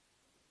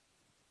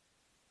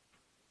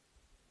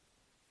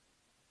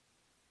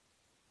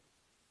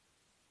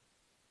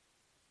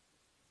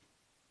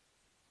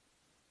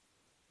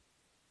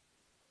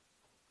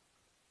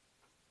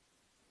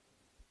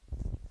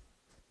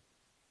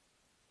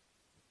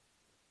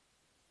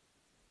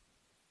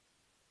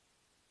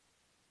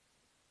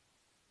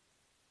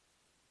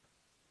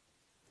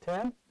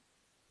 Ten,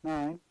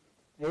 9,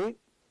 8,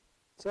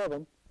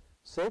 7,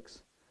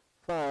 6,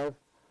 5,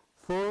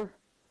 4,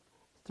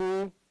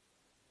 3,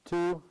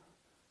 2,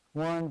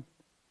 1.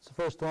 It's the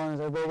first one.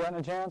 Has everybody gotten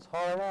a chance?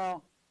 Holler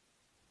now.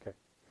 Okay.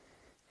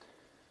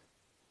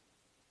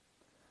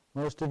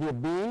 Most of you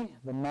B,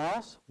 the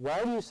mouse.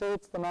 Why do you say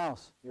it's the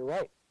mouse? You're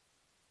right.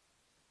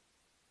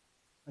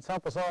 Let's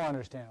help us all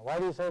understand. Why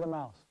do you say the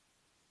mouse?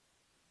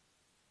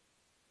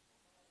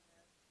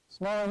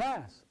 Smaller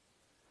mass.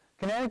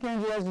 Kinetic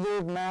energy has to do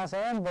with mass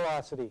and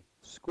velocity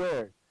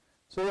squared.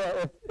 So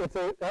yeah, if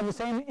they have the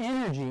same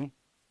energy,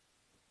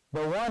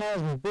 but one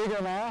has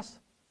bigger mass,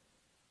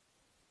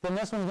 then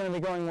this one's going to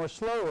be going more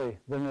slowly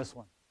than this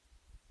one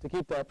to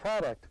keep that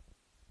product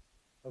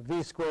of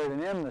v squared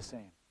and m the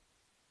same.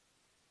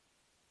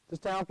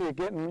 Just to help you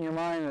get in your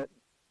mind that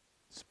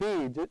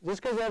speed,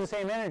 just because they have the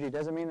same energy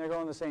doesn't mean they're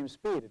going the same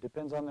speed. It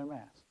depends on their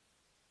mass.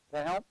 Does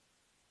that help?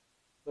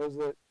 Those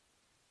that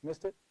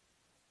missed it?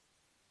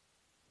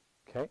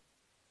 Okay.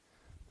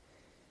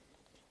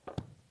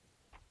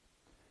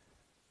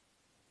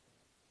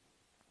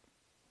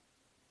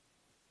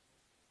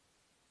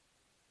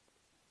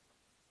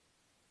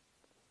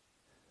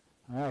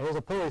 All right, here's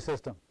a pulley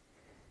system.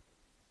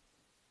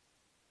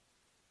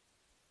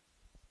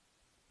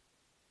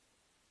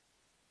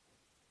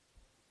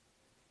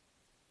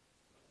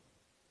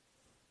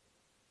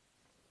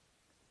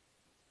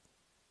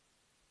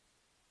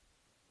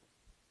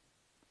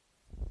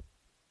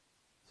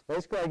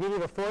 Basically, I give you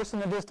the force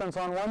and the distance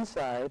on one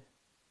side,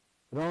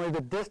 but only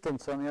the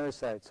distance on the other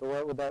side. So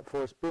what would that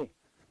force be?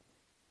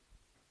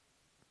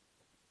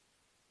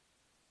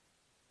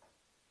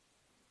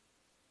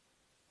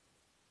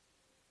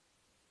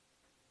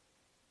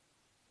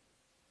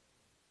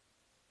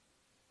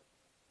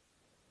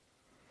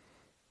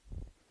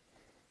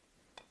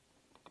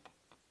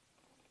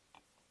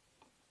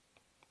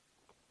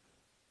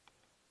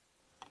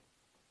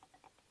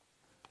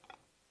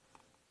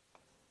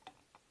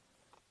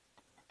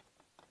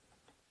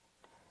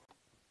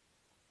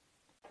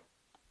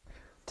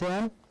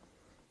 Ten,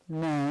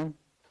 9,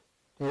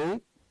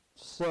 8,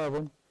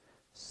 7,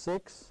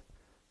 6,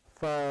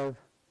 5,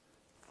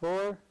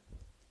 4,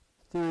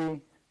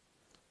 3,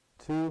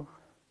 2,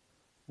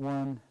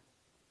 1.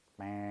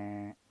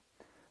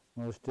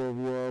 Most of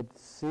you would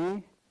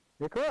C.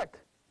 You're correct.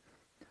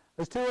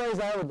 There's two ways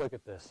I would look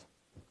at this.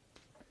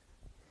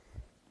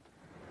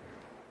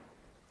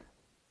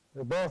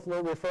 They're both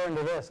referring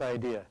to this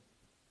idea.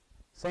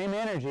 Same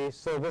energy,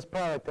 so this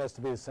product has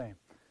to be the same.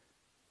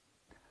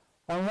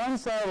 On one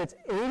side, it's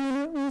 80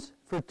 newtons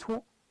for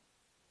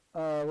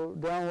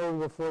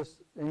downward force,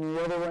 and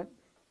the other one,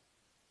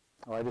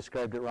 oh, I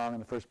described it wrong in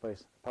the first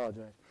place.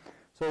 Apologize.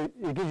 So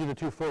it gives you the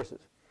two forces.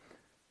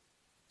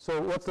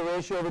 So what's the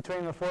ratio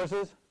between the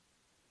forces?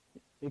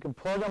 You can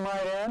plug them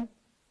right in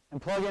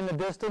and plug in the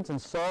distance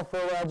and solve for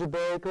it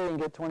algebraically and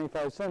get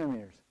 25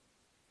 centimeters.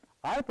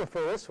 I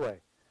prefer this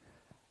way.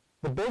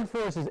 The big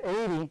force is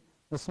 80,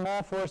 the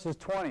small force is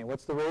 20.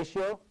 What's the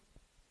ratio?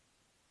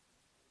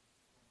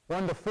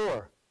 1 to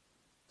 4.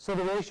 So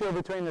the ratio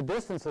between the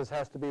distances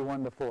has to be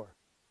 1 to 4.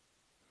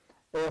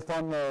 If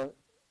on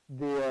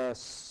the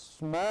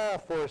small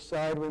force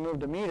side we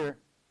moved a meter,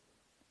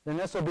 then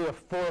this will be a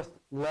fourth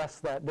less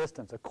that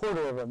distance, a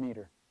quarter of a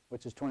meter,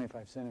 which is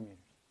 25 centimeters.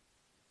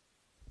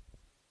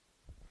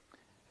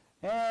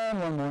 And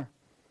one more.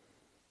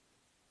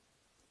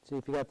 See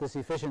if you got this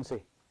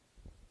efficiency.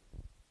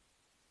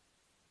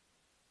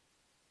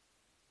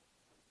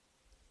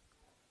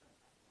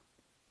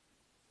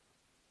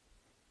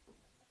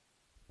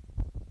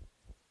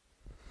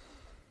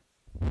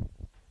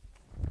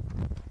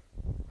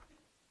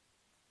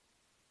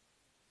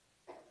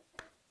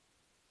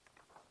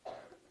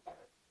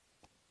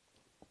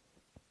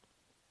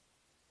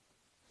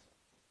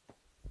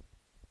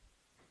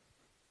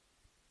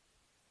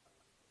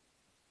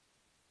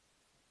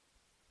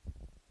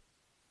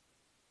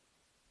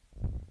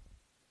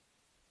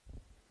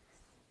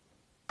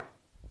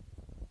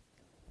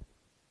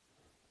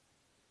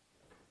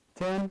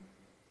 Ten,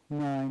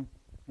 9,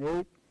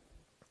 8,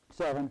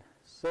 7,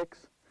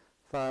 6,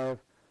 5,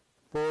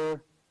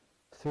 4,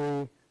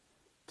 3,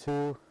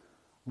 2,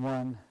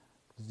 1,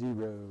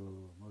 0.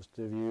 Most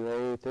of you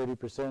A,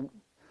 30%.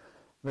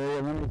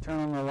 Very, let me turn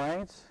on the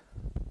lights.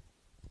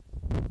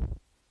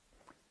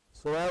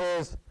 So that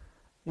is,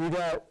 you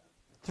got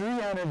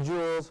 300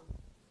 joules.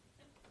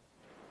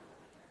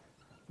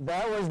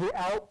 That was the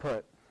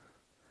output.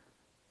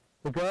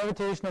 The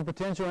gravitational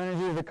potential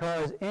energy of the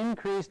car is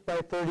increased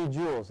by 30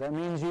 joules. That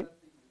means you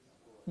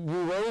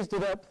raised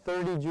it up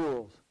 30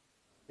 joules.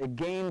 It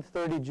gained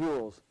 30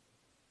 joules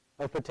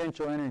of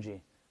potential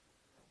energy.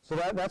 So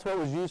that's what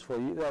was useful.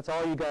 That's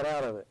all you got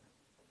out of it.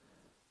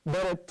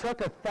 But it took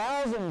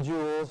 1,000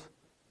 joules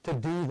to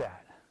do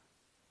that.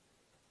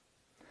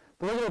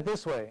 But look at it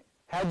this way.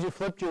 Had you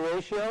flipped your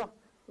ratio,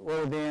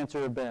 what would the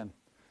answer have been?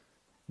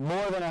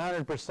 More than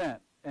 100%.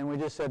 And we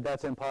just said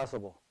that's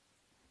impossible.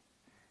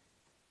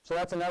 So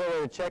that's another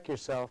way to check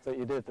yourself that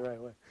you did it the right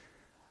way.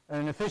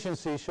 And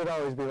efficiency should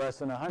always be less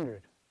than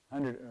 100.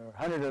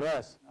 100 or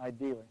less,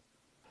 ideally.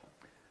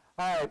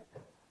 All right,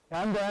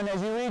 I'm done.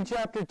 As you read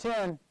chapter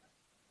 10,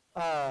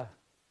 I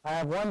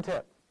have one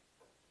tip.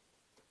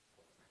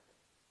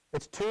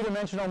 It's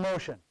two-dimensional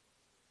motion.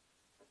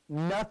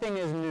 Nothing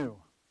is new.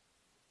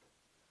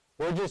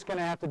 We're just going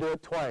to have to do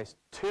it twice.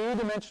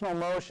 Two-dimensional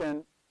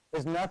motion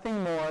is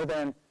nothing more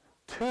than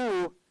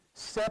two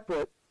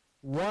separate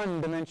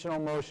one-dimensional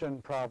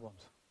motion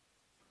problems.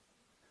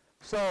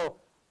 So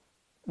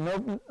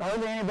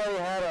hardly anybody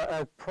had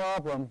a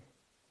problem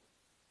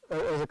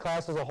as a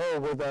class as a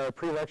whole with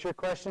pre-lecture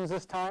questions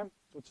this time,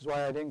 which is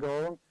why I didn't go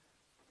over them.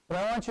 But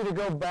I want you to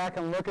go back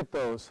and look at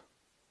those,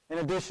 in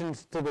addition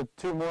to the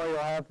two more you'll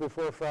have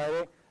before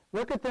Friday.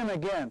 Look at them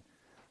again.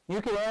 You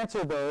could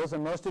answer those,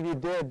 and most of you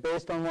did,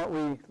 based on what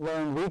we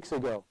learned weeks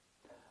ago.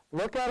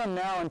 Look at them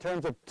now in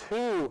terms of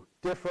two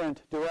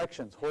different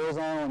directions,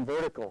 horizontal and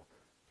vertical,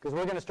 because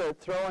we're going to start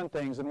throwing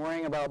things and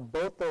worrying about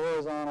both the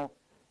horizontal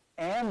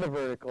and the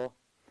vertical,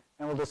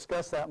 and we'll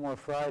discuss that more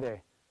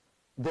Friday.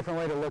 Different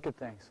way to look at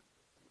things.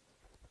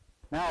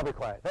 Now I'll be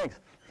quiet.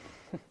 Thanks.